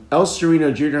was. El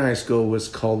Sereno Junior High School was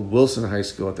called Wilson High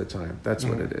School at the time. That's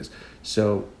what it is.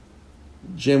 So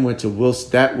Jim went to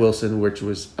Wilson, which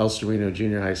was El Sereno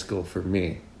Junior High School for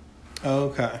me.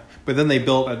 Okay. But then they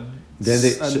built a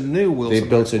new Wilson. They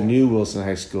built a new Wilson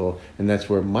High School, and that's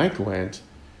where Mike went,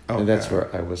 and that's where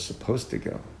I was supposed to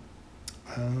go.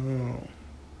 Oh.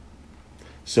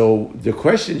 So the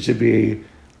question should be,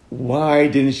 why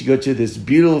didn't you go to this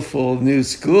beautiful new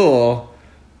school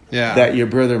that your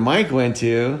brother Mike went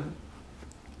to?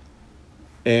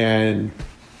 And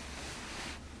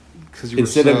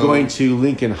instead of going to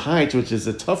Lincoln Heights, which is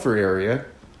a tougher area,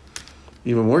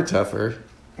 even more tougher,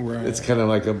 right. It's kind of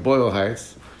like a Boyle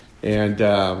Heights, and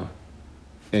go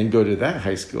to that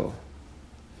high school.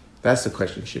 That's the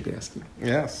question you should be asking.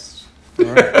 Yes. All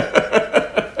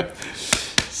right.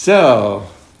 So,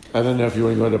 I don't know if you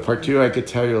want to go into part 2. I could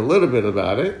tell you a little bit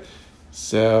about it.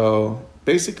 So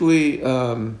basically,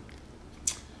 I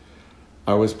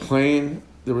was playing.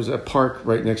 There was a park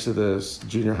right next to this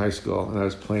junior high school, and I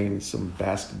was playing some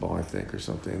basketball, I think, or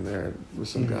something there with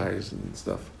some guys and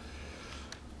stuff.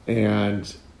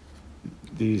 And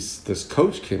this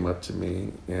coach came up to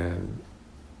me and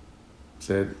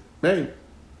said, "Hey,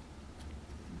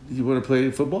 you want to play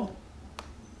football?"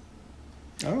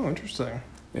 Oh, interesting.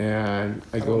 And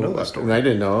I don't go, know that story. and I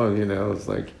didn't know, it's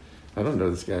like, I don't know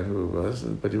this guy who he was,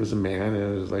 but he was a man, and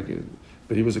it was like,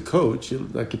 but he was a coach.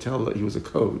 I could tell that he was a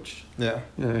coach. Yeah.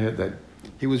 I had that.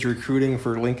 He was recruiting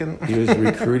for Lincoln? He was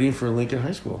recruiting for Lincoln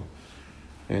High School.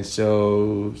 And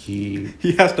so he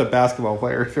asked a basketball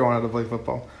player if he wanted to play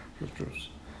football.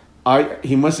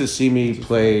 He must have seen me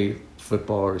play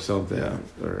football or something. Yeah.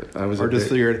 Or just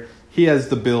figured he has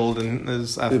the build and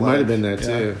is athletic. It might have been that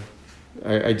too.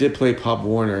 I did play Pop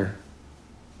Warner,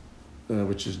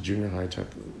 which is junior high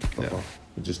type of football,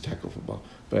 just tackle football.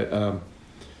 But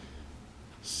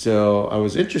so I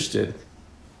was interested.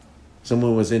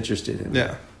 Someone was interested in me.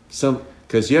 Yeah.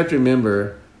 Because you have to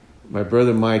remember, my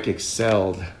brother Mike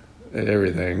excelled at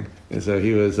everything, and so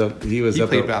he was up. He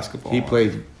played basketball. He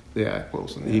played,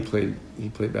 Wilson. He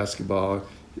played basketball.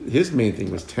 His main thing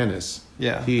was tennis.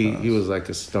 Yeah. He was like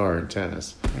a star in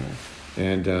tennis,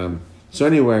 and so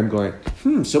anyway, I'm going.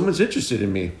 Someone's interested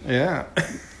in me. Yeah.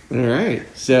 All right.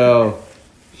 So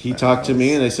he talked to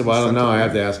me, and I said, "Well, I don't know. I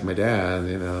have to ask my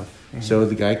dad." So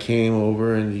the guy came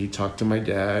over and he talked to my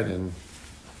dad and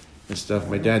stuff.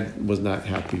 My dad was not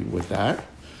happy with that.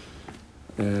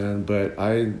 But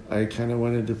I kind of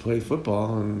wanted to play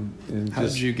football and How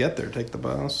did you get there? Take the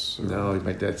bus? Or? No,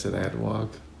 my dad said I had to walk.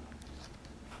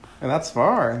 And that's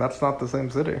far. That's not the same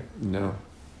city. No.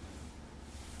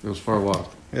 It was far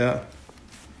walk. Yeah.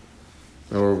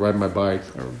 Or ride my bike.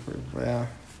 Yeah.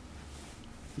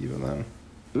 Even then.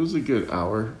 It was a good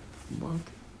hour walk.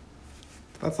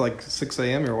 That's like 6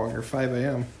 a.m. you're walking, or 5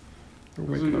 a.m. It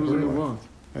was a good walk.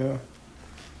 Yeah.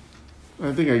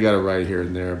 I think I got a ride here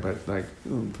and there, but like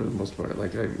for the most part,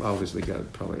 like I obviously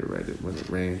got probably a ride when it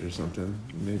rained or something.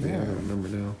 Maybe I don't remember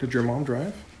now. Did your mom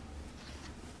drive?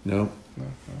 No. No.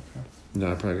 Okay.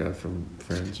 No, I probably got it from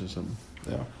friends or something.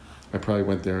 Yeah. I probably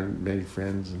went there and made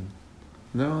friends and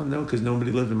no, because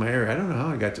nobody lived in my area. I don't know how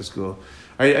I got to school.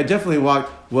 I definitely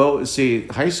walked. Well, see,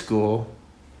 high school.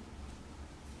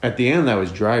 At the end, I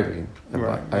was driving. I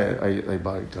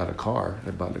got a car. I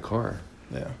bought a car.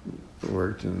 Yeah.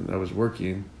 Worked and I was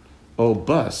working. Oh,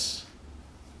 bus.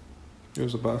 It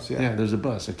was a bus, yeah. Yeah, there's a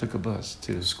bus. I took a bus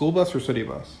too. School bus or city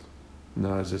bus?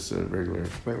 No, it's just a regular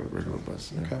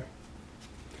bus. Yeah. Okay.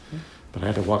 But I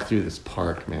had to walk through this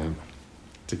park, man,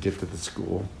 to get to the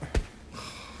school.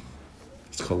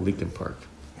 It's called Lincoln Park.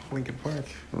 Lincoln Park.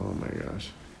 Oh my gosh.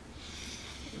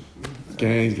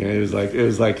 Gang. It was like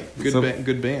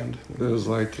good band. It was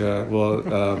like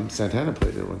Santana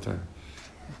played there one time.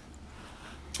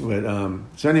 But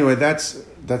so anyway, that's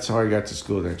how I got to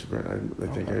school. I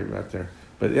think I got there.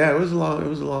 But yeah, it was a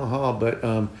long haul. But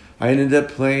I ended up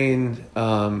playing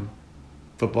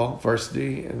football,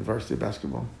 varsity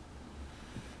basketball,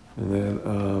 and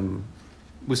then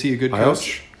was he a good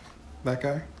coach? That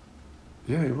guy?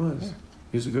 Yeah, he was. Yeah.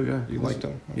 He was a good guy. You liked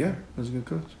him? Okay. Yeah, he was a good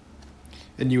coach.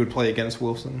 And you would play against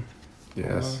Wilson?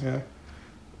 Yes. Yeah.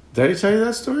 Did I tell you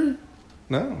that story?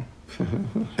 No.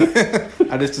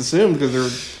 I just assumed because they're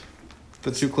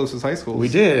the two closest high schools. We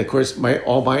did. Of course,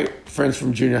 all my friends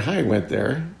from junior high went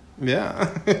there.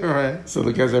 Yeah, right. So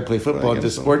the guys I play football and did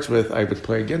sports with, I would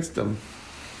play against them.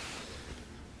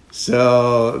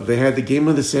 So they had the game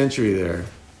of the century there.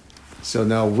 So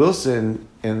now Wilson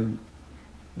and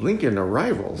Lincoln are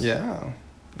rivals. Yeah,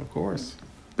 of course.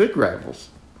 Big rivals.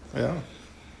 Yeah.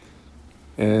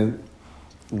 And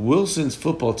Wilson's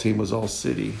football team was all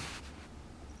city.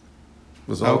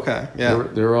 Okay, yeah.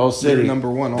 They were all city. They were number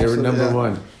one. They were number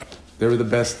one. They were the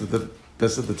best of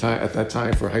the time at that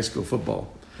time for high school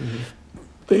football. Mm-hmm.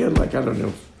 They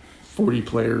had 40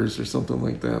 players or something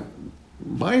like that.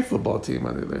 My football team,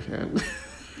 on the other hand,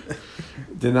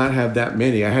 did not have that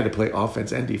many. I had to play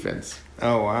offense and defense.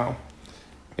 Oh wow!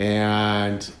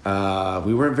 And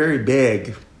we weren't very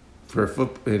big for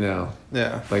football,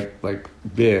 Yeah. Like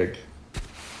big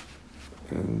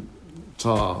and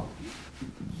tall.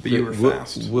 But you were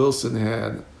fast. Wilson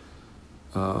had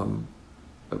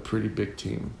a pretty big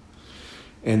team,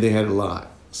 and they had a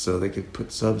lot, so they could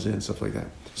put subs in, stuff like that.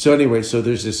 So anyway,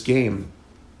 there's this game.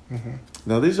 Mm-hmm.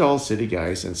 Now these are all city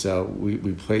guys, and so we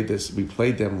played this. We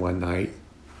played them one night,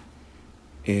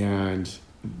 and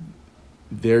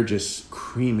they're just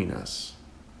creaming us.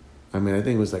 I mean, I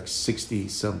think it was like 60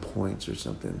 some points or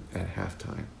something at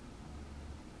halftime.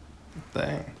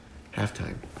 Dang.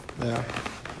 Halftime. Yeah.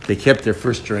 They kept their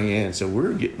first string in, so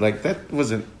we're like that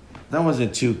wasn't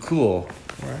too cool,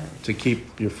 Right. to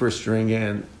keep your first string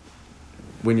in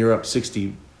when you're up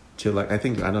 60 to like I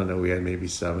don't know, we had maybe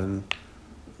 7,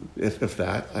 if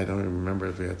that. I don't even remember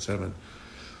if we had 7.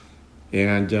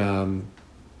 And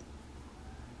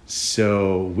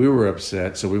so we were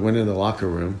upset. So we went in the locker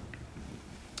room,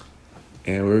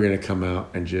 and we were going to come out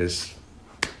and just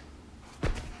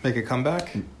Make a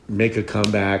comeback? make a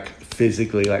comeback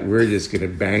physically. Like, we're just going to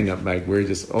bang up. Like, we're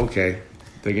just, okay,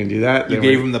 they can do that. You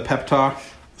gave them the pep talk?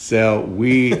 So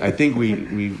I think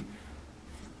we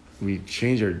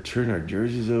turned our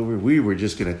jerseys over. We were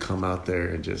just going to come out there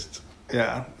and just...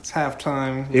 Yeah, it's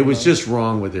halftime. It was just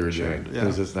wrong what they were doing. Yeah. It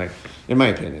was just like, in my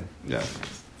opinion. Yeah.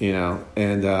 You know,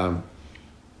 and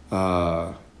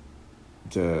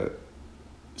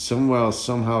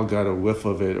somehow got a whiff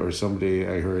of it, or somebody,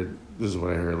 I heard, this is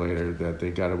what I heard later, that they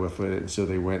got a whiff of it, and so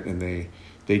they went and they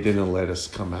didn't let us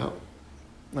come out.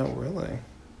 Oh, really?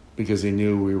 Because they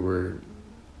knew we were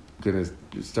going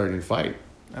to start a fight.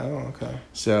 Oh, okay.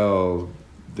 So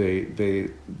they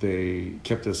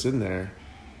kept us in there,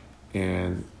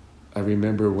 and I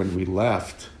remember when we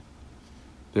left,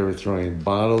 they were throwing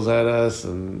bottles at us,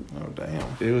 and Oh, damn.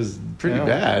 it was pretty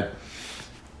bad.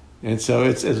 And so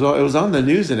it was on the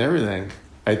news and everything.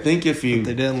 I think if you... But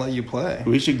they didn't let you play.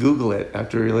 We should Google it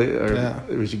after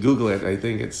we should Google it. I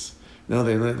think it's... No,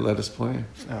 they let us play.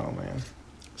 Oh, man.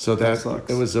 So That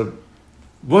sucks. it was a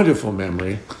wonderful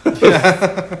memory.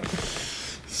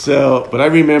 So, but I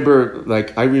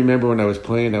remember when I was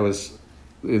playing, I was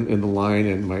in the line,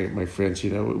 and my friends,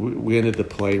 you know, we ended the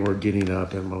play, and we're getting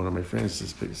up, and one of my friends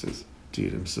says,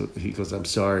 dude, he goes, I'm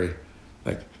sorry.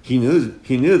 Like, he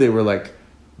knew they were like,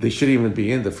 they shouldn't even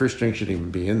be in, the first string shouldn't even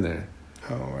be in there.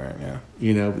 Oh, right, yeah.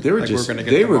 You know, but they were Like, just, we're gonna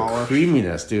get they were demolished. creaming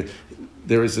us, dude.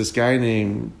 There was this guy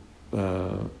named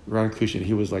Ron Cushion.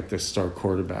 He was like the star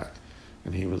quarterback,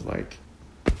 and he was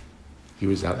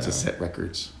out to set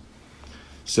records.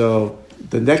 So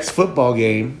the next football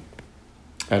game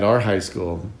at our high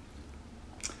school,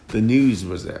 the news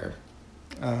was there.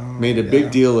 Made a big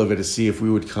deal of it to see if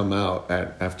we would come out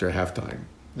after halftime.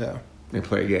 Yeah. And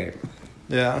play a game.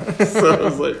 Yeah. So I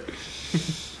was like,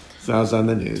 so I was on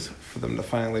the news. For them to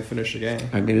finally finish the game.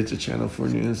 I made it to Channel 4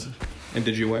 News. And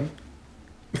did you win?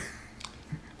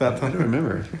 I don't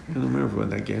remember. I don't remember who won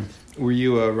that game. Were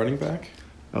you a running back?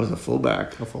 I was a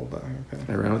fullback. A fullback, okay.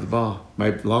 I ran with the ball. My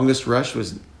longest rush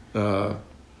was, I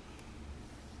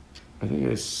think it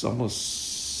was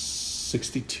almost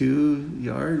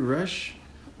 62-yard rush.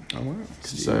 Oh, wow.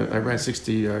 So I ran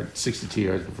 62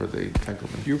 yards before they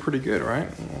tackled me. You were pretty good, right?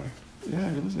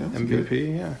 Yeah, it was MVP, good.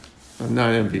 yeah. I'm not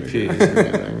MVP.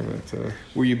 But,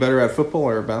 Were you better at football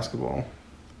or basketball?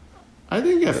 I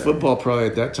think at football probably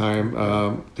at that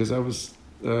time, because I was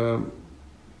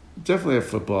definitely at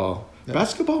football. Yeah.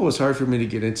 Basketball was hard for me to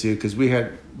get into because we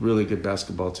had really good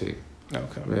basketball team.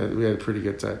 Okay. We had a pretty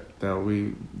good time.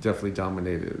 We definitely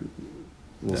dominated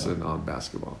Wilson on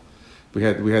basketball. We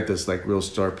had this like real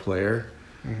star player,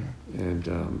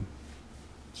 and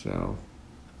so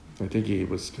I think he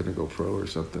was going to go pro or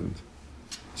something.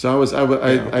 So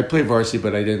I played varsity,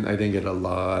 but I didn't get a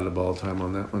lot of ball time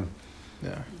on that one.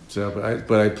 Yeah. So,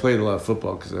 but I played a lot of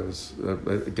football because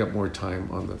I got more time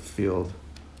on the field.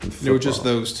 It was just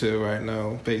those two, right?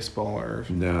 No baseball or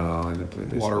no, I didn't play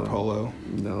baseball. Water polo.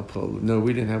 No polo. No,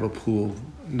 we didn't have a pool.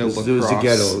 No lacrosse. It was the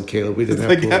ghetto, Caleb. We didn't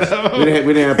have pools. Ghetto.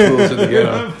 We didn't have pools in the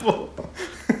ghetto.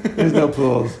 There's no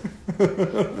pools.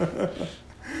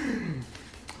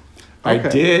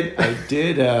 Okay. I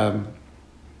did.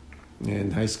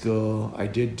 In high school, I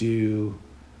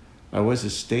was a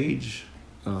stage.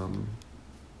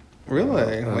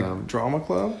 Really? Like drama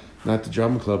club? Not the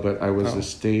drama club, but I was a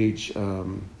stage,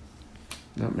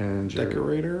 not manager.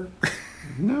 Decorator?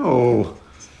 No.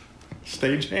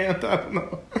 Stagehand? I don't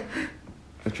know.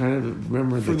 I'm trying to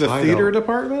remember For the title. theater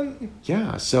department?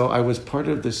 Yeah, so I was part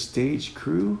of the stage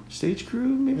crew,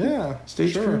 maybe? Yeah,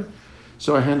 Stage sure. crew.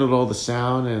 So I handled all the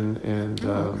sound and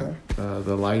okay.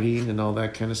 the lighting and all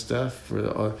that kind of stuff.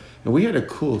 And we had a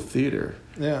cool theater.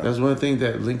 Yeah. That was one thing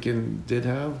that Lincoln did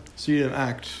have. So you didn't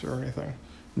act or anything?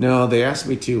 No, they asked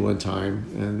me to one time,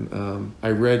 and I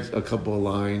read a couple of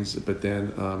lines, but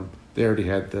then they already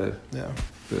had the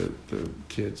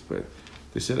kids, but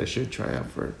they said I should try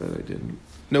out for it, but I didn't.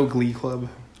 No glee club?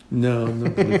 No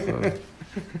glee club.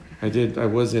 I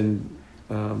was in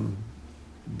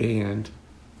band.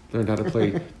 Learned how to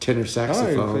play tenor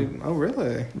saxophone. Oh,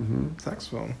 really? Mm-hmm.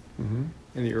 Saxophone. Mm-hmm.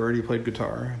 And you already played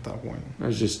guitar at that point? I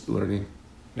was just learning.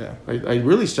 Yeah. I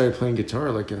really started playing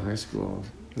guitar like in high school.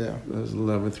 Yeah. That was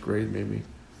 11th grade, maybe.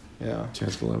 Yeah.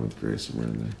 10th, 11th grade, somewhere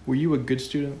in there. Were you a good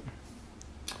student?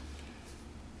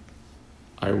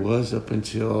 I was up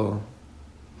until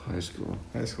high school.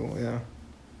 High school, yeah.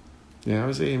 Yeah, I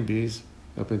was A and B's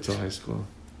up until high school.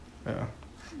 Yeah.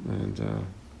 And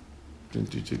didn't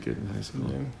do too good in high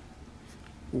school. Yeah.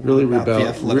 Really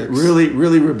rebelled.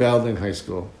 Really rebelled in high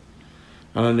school.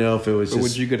 I don't know if it was But just...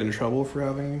 would you get in trouble for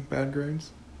having bad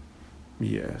grades?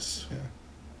 Yes.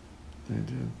 Yeah. I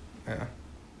did. Yeah.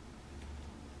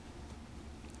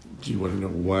 Do you want to know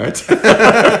what?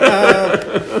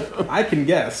 I can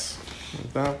guess.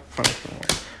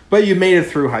 But you made it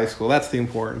through high school. That's the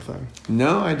important thing.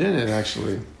 No, I didn't,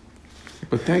 actually.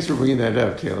 But thanks for bringing that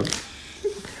up, Caleb.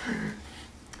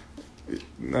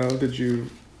 No, did you...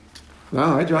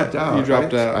 No, I dropped out. You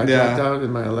dropped out. I dropped out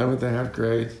in my 11th and a half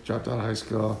grade. Dropped out of high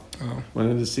school. Oh.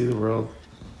 Went in to see the world.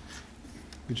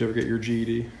 Did you ever get your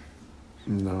GED?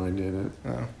 No, I didn't.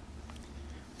 Oh.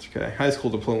 It's okay. High school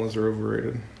diplomas are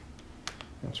overrated.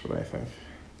 That's what I think.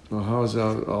 Well, how is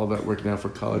all that working out for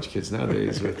college kids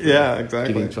nowadays? With yeah,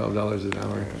 exactly. Getting $12 an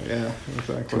hour. Yeah,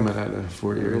 exactly. Coming out of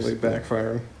 4 years. Really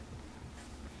backfiring.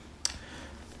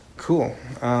 Cool.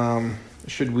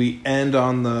 Should we end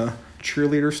on the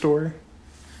cheerleader story?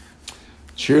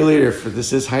 Cheerleader for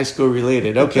this is high school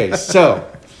related. Okay, so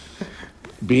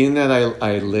being that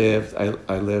I lived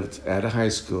at a high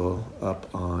school up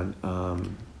on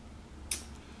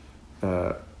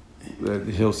the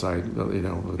hillside,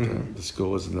 the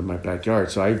school was in my backyard,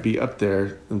 so I'd be up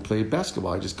there and play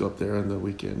basketball. I just go up there on the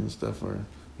weekend and stuff, or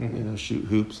shoot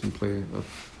hoops and play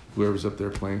whoever's up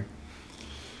there playing.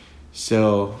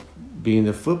 So, being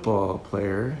a football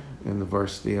player in the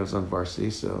varsity, I was on varsity,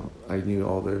 so I knew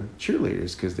all the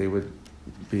cheerleaders because they would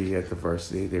be at the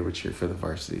varsity. They would cheer for the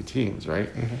varsity teams,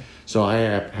 right? Mm-hmm. So I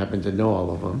happened to know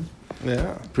all of them.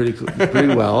 Yeah. Pretty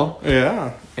well.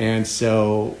 Yeah. And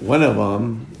so one of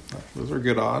them... Those are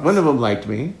good odds. One of them liked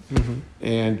me. Mm-hmm.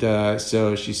 And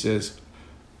so she says,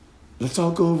 let's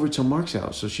all go over to Mark's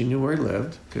house. So she knew where I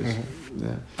lived.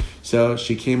 So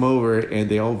she came over and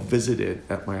they all visited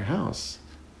at my house.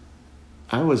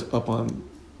 I was up on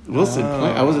Wilson.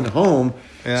 I wasn't home.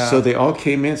 Yeah. So they all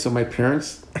came in. So my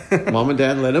parents, mom and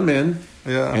dad let them in.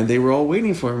 Yeah. And they were all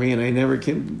waiting for me, and I never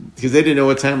came because they didn't know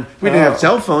what time. We didn't have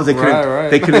cell phones. They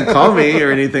couldn't. They couldn't call me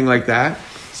or anything like that.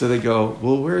 So they go,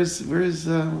 well, where's?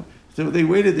 So they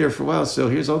waited there for a while. So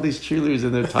here's all these cheerleaders,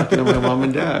 and they're talking to my mom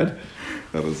and dad.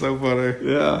 That was so funny.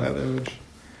 Yeah. That image.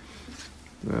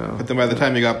 No. But then by the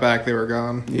time you got back, they were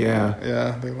gone. Yeah.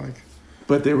 Yeah. They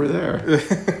But they were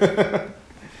there.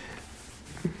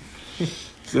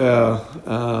 So,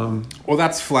 well,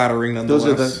 that's flattering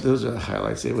nonetheless. Those are the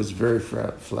highlights. It was very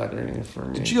flattering for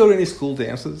me. Did you go to any school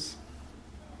dances?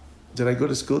 Did I go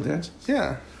to school dances?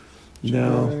 Yeah.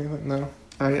 No. No.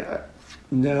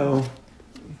 No.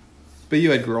 But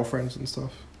you had girlfriends and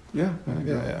stuff. Yeah.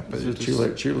 Yeah. But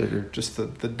cheerleader. Just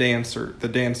the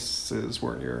dances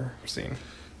weren't your scene.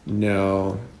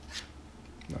 No.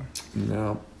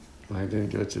 I didn't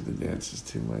go to the dances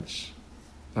too much.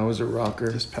 I was a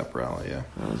rocker. Just pep rally, yeah.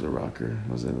 I was a rocker.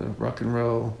 I was in the rock and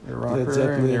roll. You're a rocker, Led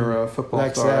Zeppelin, and you're a football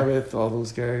Black star. Sabbath, all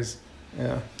those guys.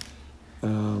 Yeah.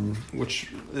 Which,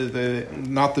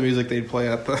 not the music they'd play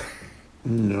at the...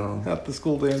 No. At the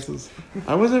school dances.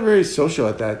 I wasn't very social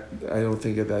at that, I don't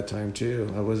think, at that time, too.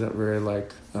 I wasn't very,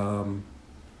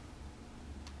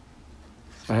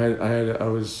 I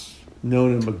was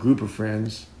known in a group of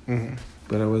friends, mm-hmm.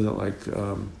 but I wasn't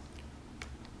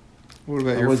what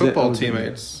about your football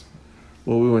teammates?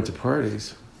 Well, we went to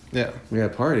parties. Yeah. We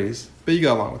had parties. But you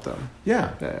got along with them.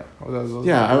 Yeah. Yeah.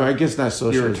 I guess not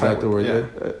social is not the word. Yeah.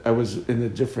 I was in a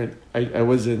different... I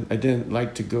didn't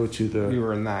like to go to the... You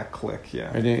were in that clique,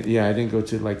 yeah. I didn't go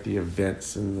to the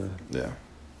events and the... Yeah.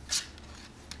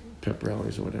 Pep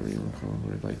rallies or whatever you want to call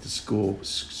them. Or the school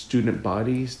student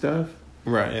body stuff.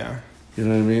 Right, yeah. You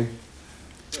know what I mean?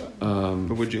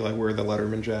 But would you wear the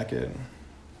Letterman jacket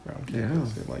around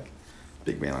campus? Yeah.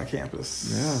 Big man on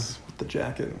campus. Yeah. With the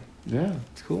jacket. Yeah.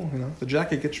 It's cool, The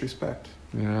jacket gets respect.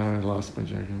 Yeah, I lost my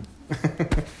jacket.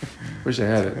 Wish I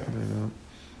had it.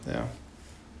 Yeah.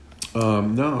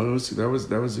 No,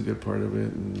 that was a good part of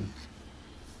it, and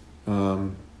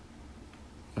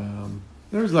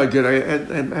there was good. I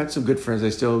had some good friends. I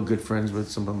still have good friends with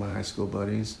some of my high school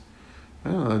buddies. I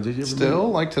don't know. Did you ever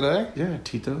still today? Yeah,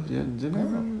 Tito. Yeah, I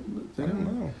don't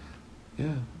know.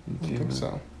 Yeah, I think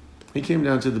so. He came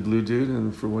down to the Blue Dude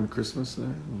and for one Christmas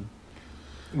there.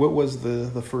 What was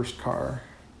the first car?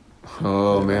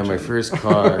 Oh man, my first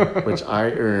car, which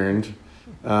I earned.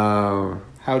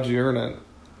 How'd you earn it?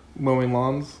 Mowing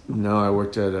lawns? No, I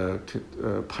worked at a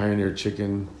Pioneer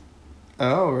Chicken.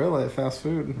 Oh, really? Fast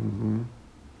food? Mm-hmm.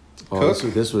 Cook?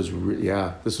 This was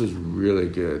really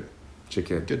good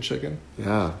chicken. Good chicken?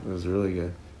 Yeah, it was really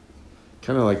good.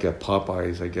 Kind of like a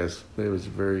Popeyes, I guess. It was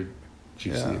very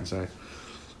juicy inside.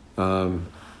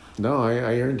 No,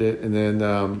 I earned it, and then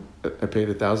I paid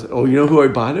 $1,000. Oh, you know who I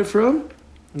bought it from?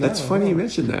 That's funny you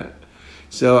mentioned that.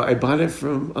 So I bought it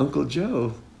from Uncle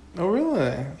Joe. Oh,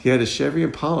 really? He had a Chevy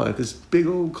Impala, this big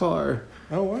old car.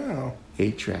 Oh, wow.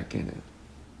 8-track in it.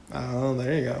 Oh,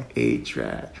 there you go.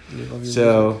 8-track.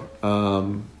 So,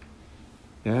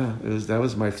 yeah, that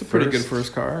was my first. It's a pretty good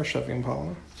first car, a Chevy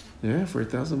Impala. Yeah, for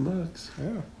 $1,000.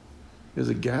 Yeah. It was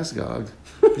a gas gog.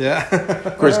 Yeah.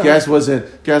 Of course, gas was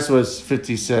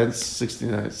 50 cents,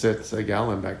 69 cents a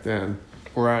gallon back then.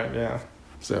 Right, yeah.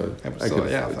 So,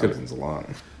 $1,000's a lot.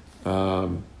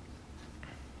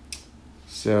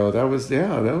 So that was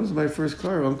my first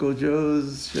car, Uncle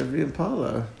Joe's Chevy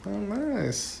Impala. Oh,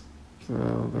 nice. So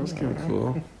that was kind of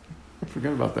cool. I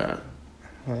forgot about that.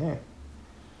 Yeah.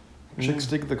 Chicks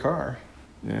dig the car.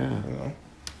 Yeah. You know.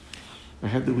 I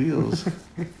had the wheels.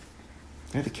 I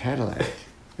had the Cadillac.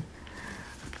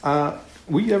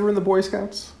 Were you ever in the Boy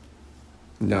Scouts?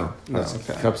 No.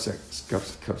 Okay. Cub Scouts.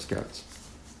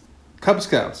 Cub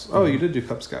Scouts. Oh, you did do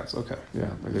Cub Scouts. Okay. Yeah,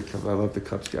 I love the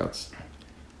Cub Scouts.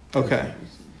 Okay.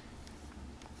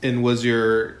 And was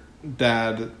your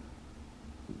dad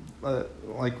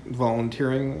like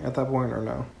volunteering at that point or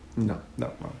no? No.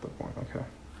 No, not at that point. Okay.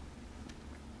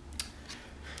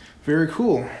 Very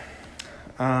cool.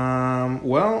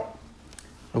 Well,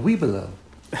 a wee below.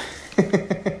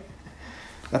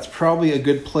 That's probably a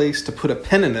good place to put a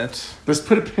pin in it. Let's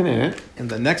put a pin in it. And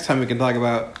the next time we can talk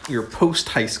about your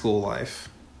post-high school life.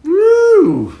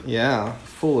 Woo! Yeah,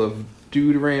 full of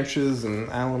dude ranches and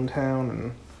Allentown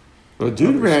and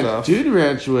Dude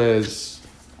Ranch was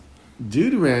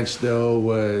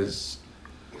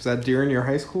Was that during your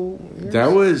high school years?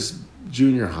 That was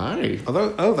junior high.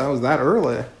 Oh, that was that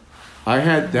early.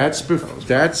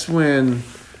 That's when,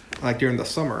 like during the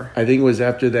summer. I think it was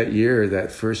after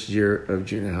that first year of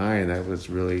junior high, and I was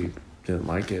really didn't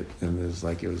like it, and this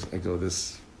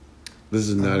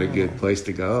is not a good place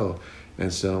to go,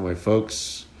 and so my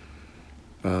folks,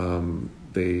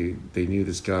 they knew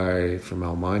this guy from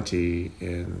Almonte,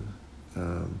 and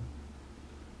or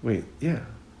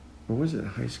was it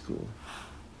high school?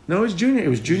 No, it was junior. It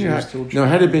was junior high. No, it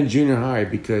had to have been junior high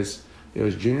because it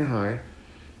was junior high.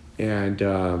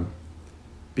 And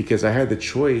because I had the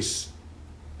choice,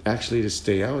 actually, to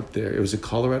stay out there. It was in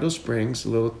Colorado Springs, a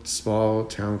little small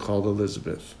town called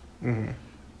Elizabeth. Mm-hmm.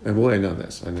 And we'll end on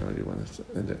this. I know I do want to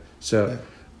end it. So, yeah.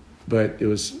 But it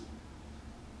was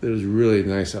really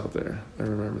nice out there. I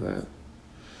remember that.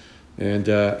 And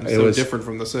it was different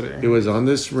from the city. It was on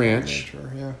this ranch.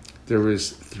 Nature, yeah. There was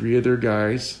 3 other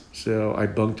guys. So I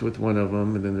bunked with one of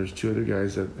them, and then there's 2 other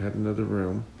guys that had another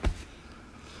room.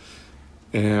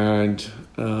 And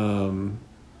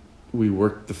we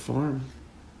worked the farm.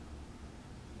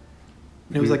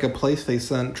 It was like a place they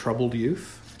sent troubled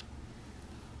youth?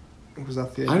 Was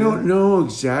that the idea? I don't know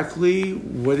exactly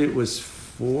what it was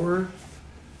for,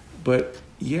 but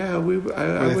yeah,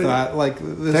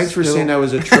 thanks for saying I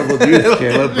was a troubled youth,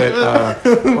 Caleb, but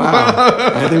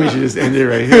wow. I think we should just end it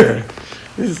right here.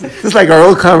 This is like our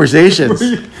old conversations.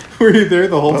 Were you there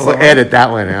the whole summer? We'll edit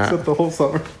that one out. Except the whole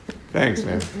summer. Thanks,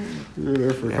 man. You were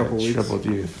there for a couple weeks. Troubled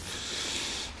youth.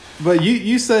 But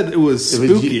you said it was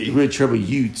spooky. We had trouble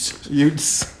Utes.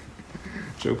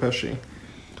 Joe Pesci.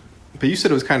 But you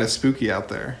said it was kind of spooky out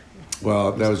there.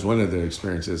 Well, that was one of the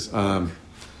experiences.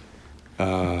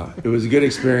 It was a good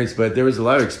experience, but there was a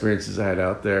lot of experiences I had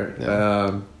out there.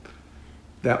 Yeah.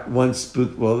 That one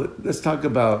spook. Well, let's talk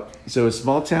about. So, a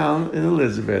small town in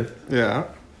Elizabeth. Yeah.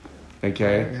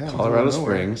 Okay. Yeah, Colorado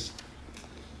Springs.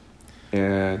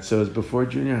 And so it was before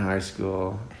junior high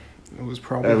school. It was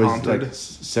probably haunted. Like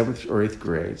 7th or 8th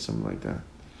grade, something like that.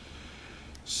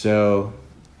 So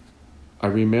I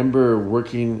remember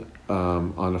working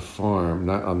on a farm,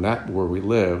 not on that where we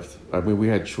lived. I mean, we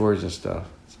had chores and stuff.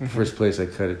 It's the first place I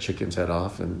cut a chicken's head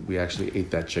off, and we actually ate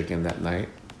that chicken that night.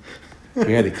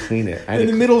 We had to clean it.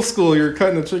 In middle school, you're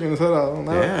cutting a chicken's head off.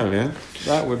 Yeah, man.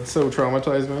 That would so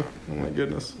traumatize me. Oh, my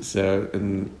goodness. So, right in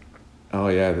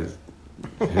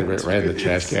the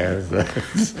trash can.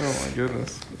 Oh, my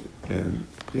goodness. And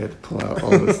you had to pull out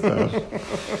all this stuff.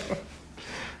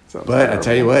 But I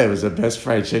tell you what, it was the best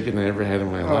fried chicken I ever had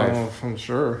in my life. Oh, I'm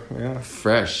sure. Yeah.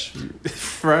 Fresh.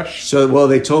 So, well,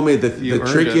 they told me that the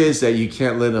trick is that you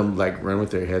can't let them run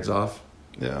with their heads off.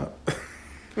 Yeah.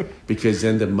 Because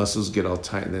then the muscles get all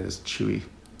tight and then it's chewy.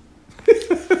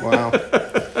 Wow.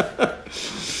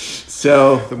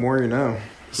 So the more you know.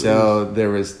 So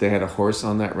they had a horse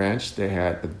on that ranch. They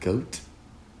had a goat,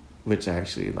 which I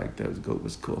actually liked. That goat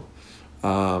was cool.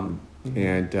 And they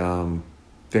had a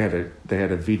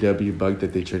VW bug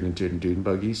that they turned into a dune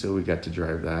buggy. So we got to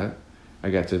drive that. I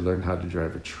got to learn how to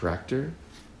drive a tractor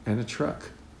and a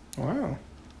truck. Wow.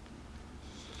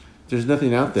 There's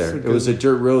nothing out there. It was a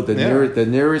dirt road. The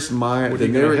nearest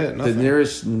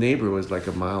neighbor was like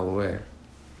a mile away.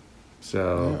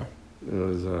 So it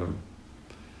was the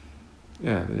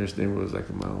nearest neighbor was like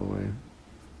a mile away.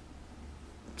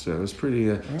 So it was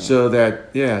pretty. So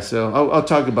I'll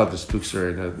talk about the spook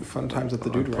story. Fun times at the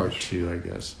Dude Part Ranch. 2, I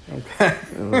guess. Okay.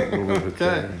 We'll leave it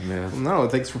there. Yeah. Well, no,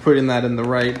 thanks for putting that in the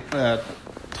right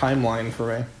timeline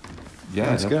for me. Yeah,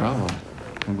 That's no good. problem.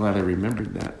 I'm glad I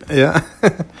remembered that. Yeah.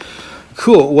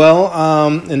 Cool. Well,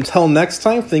 until next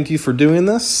time, thank you for doing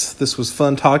this. This was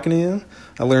fun talking to you.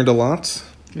 I learned a lot.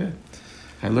 Good.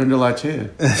 I learned a lot too.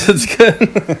 That's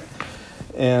good.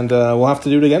 And we'll have to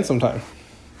do it again sometime.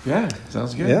 Yeah,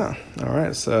 sounds good. Yeah. All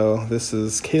right. So this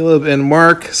is Caleb and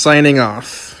Mark signing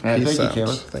off. Thank Peace you, out.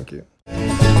 Caleb. Thank you.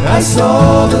 I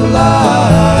saw the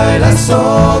light,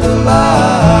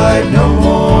 no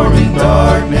more in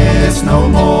darkness, no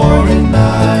more in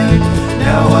night.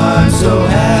 Now I'm so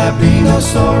happy, no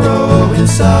sorrow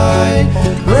inside.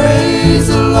 Praise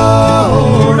the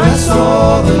Lord, I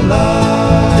saw the light.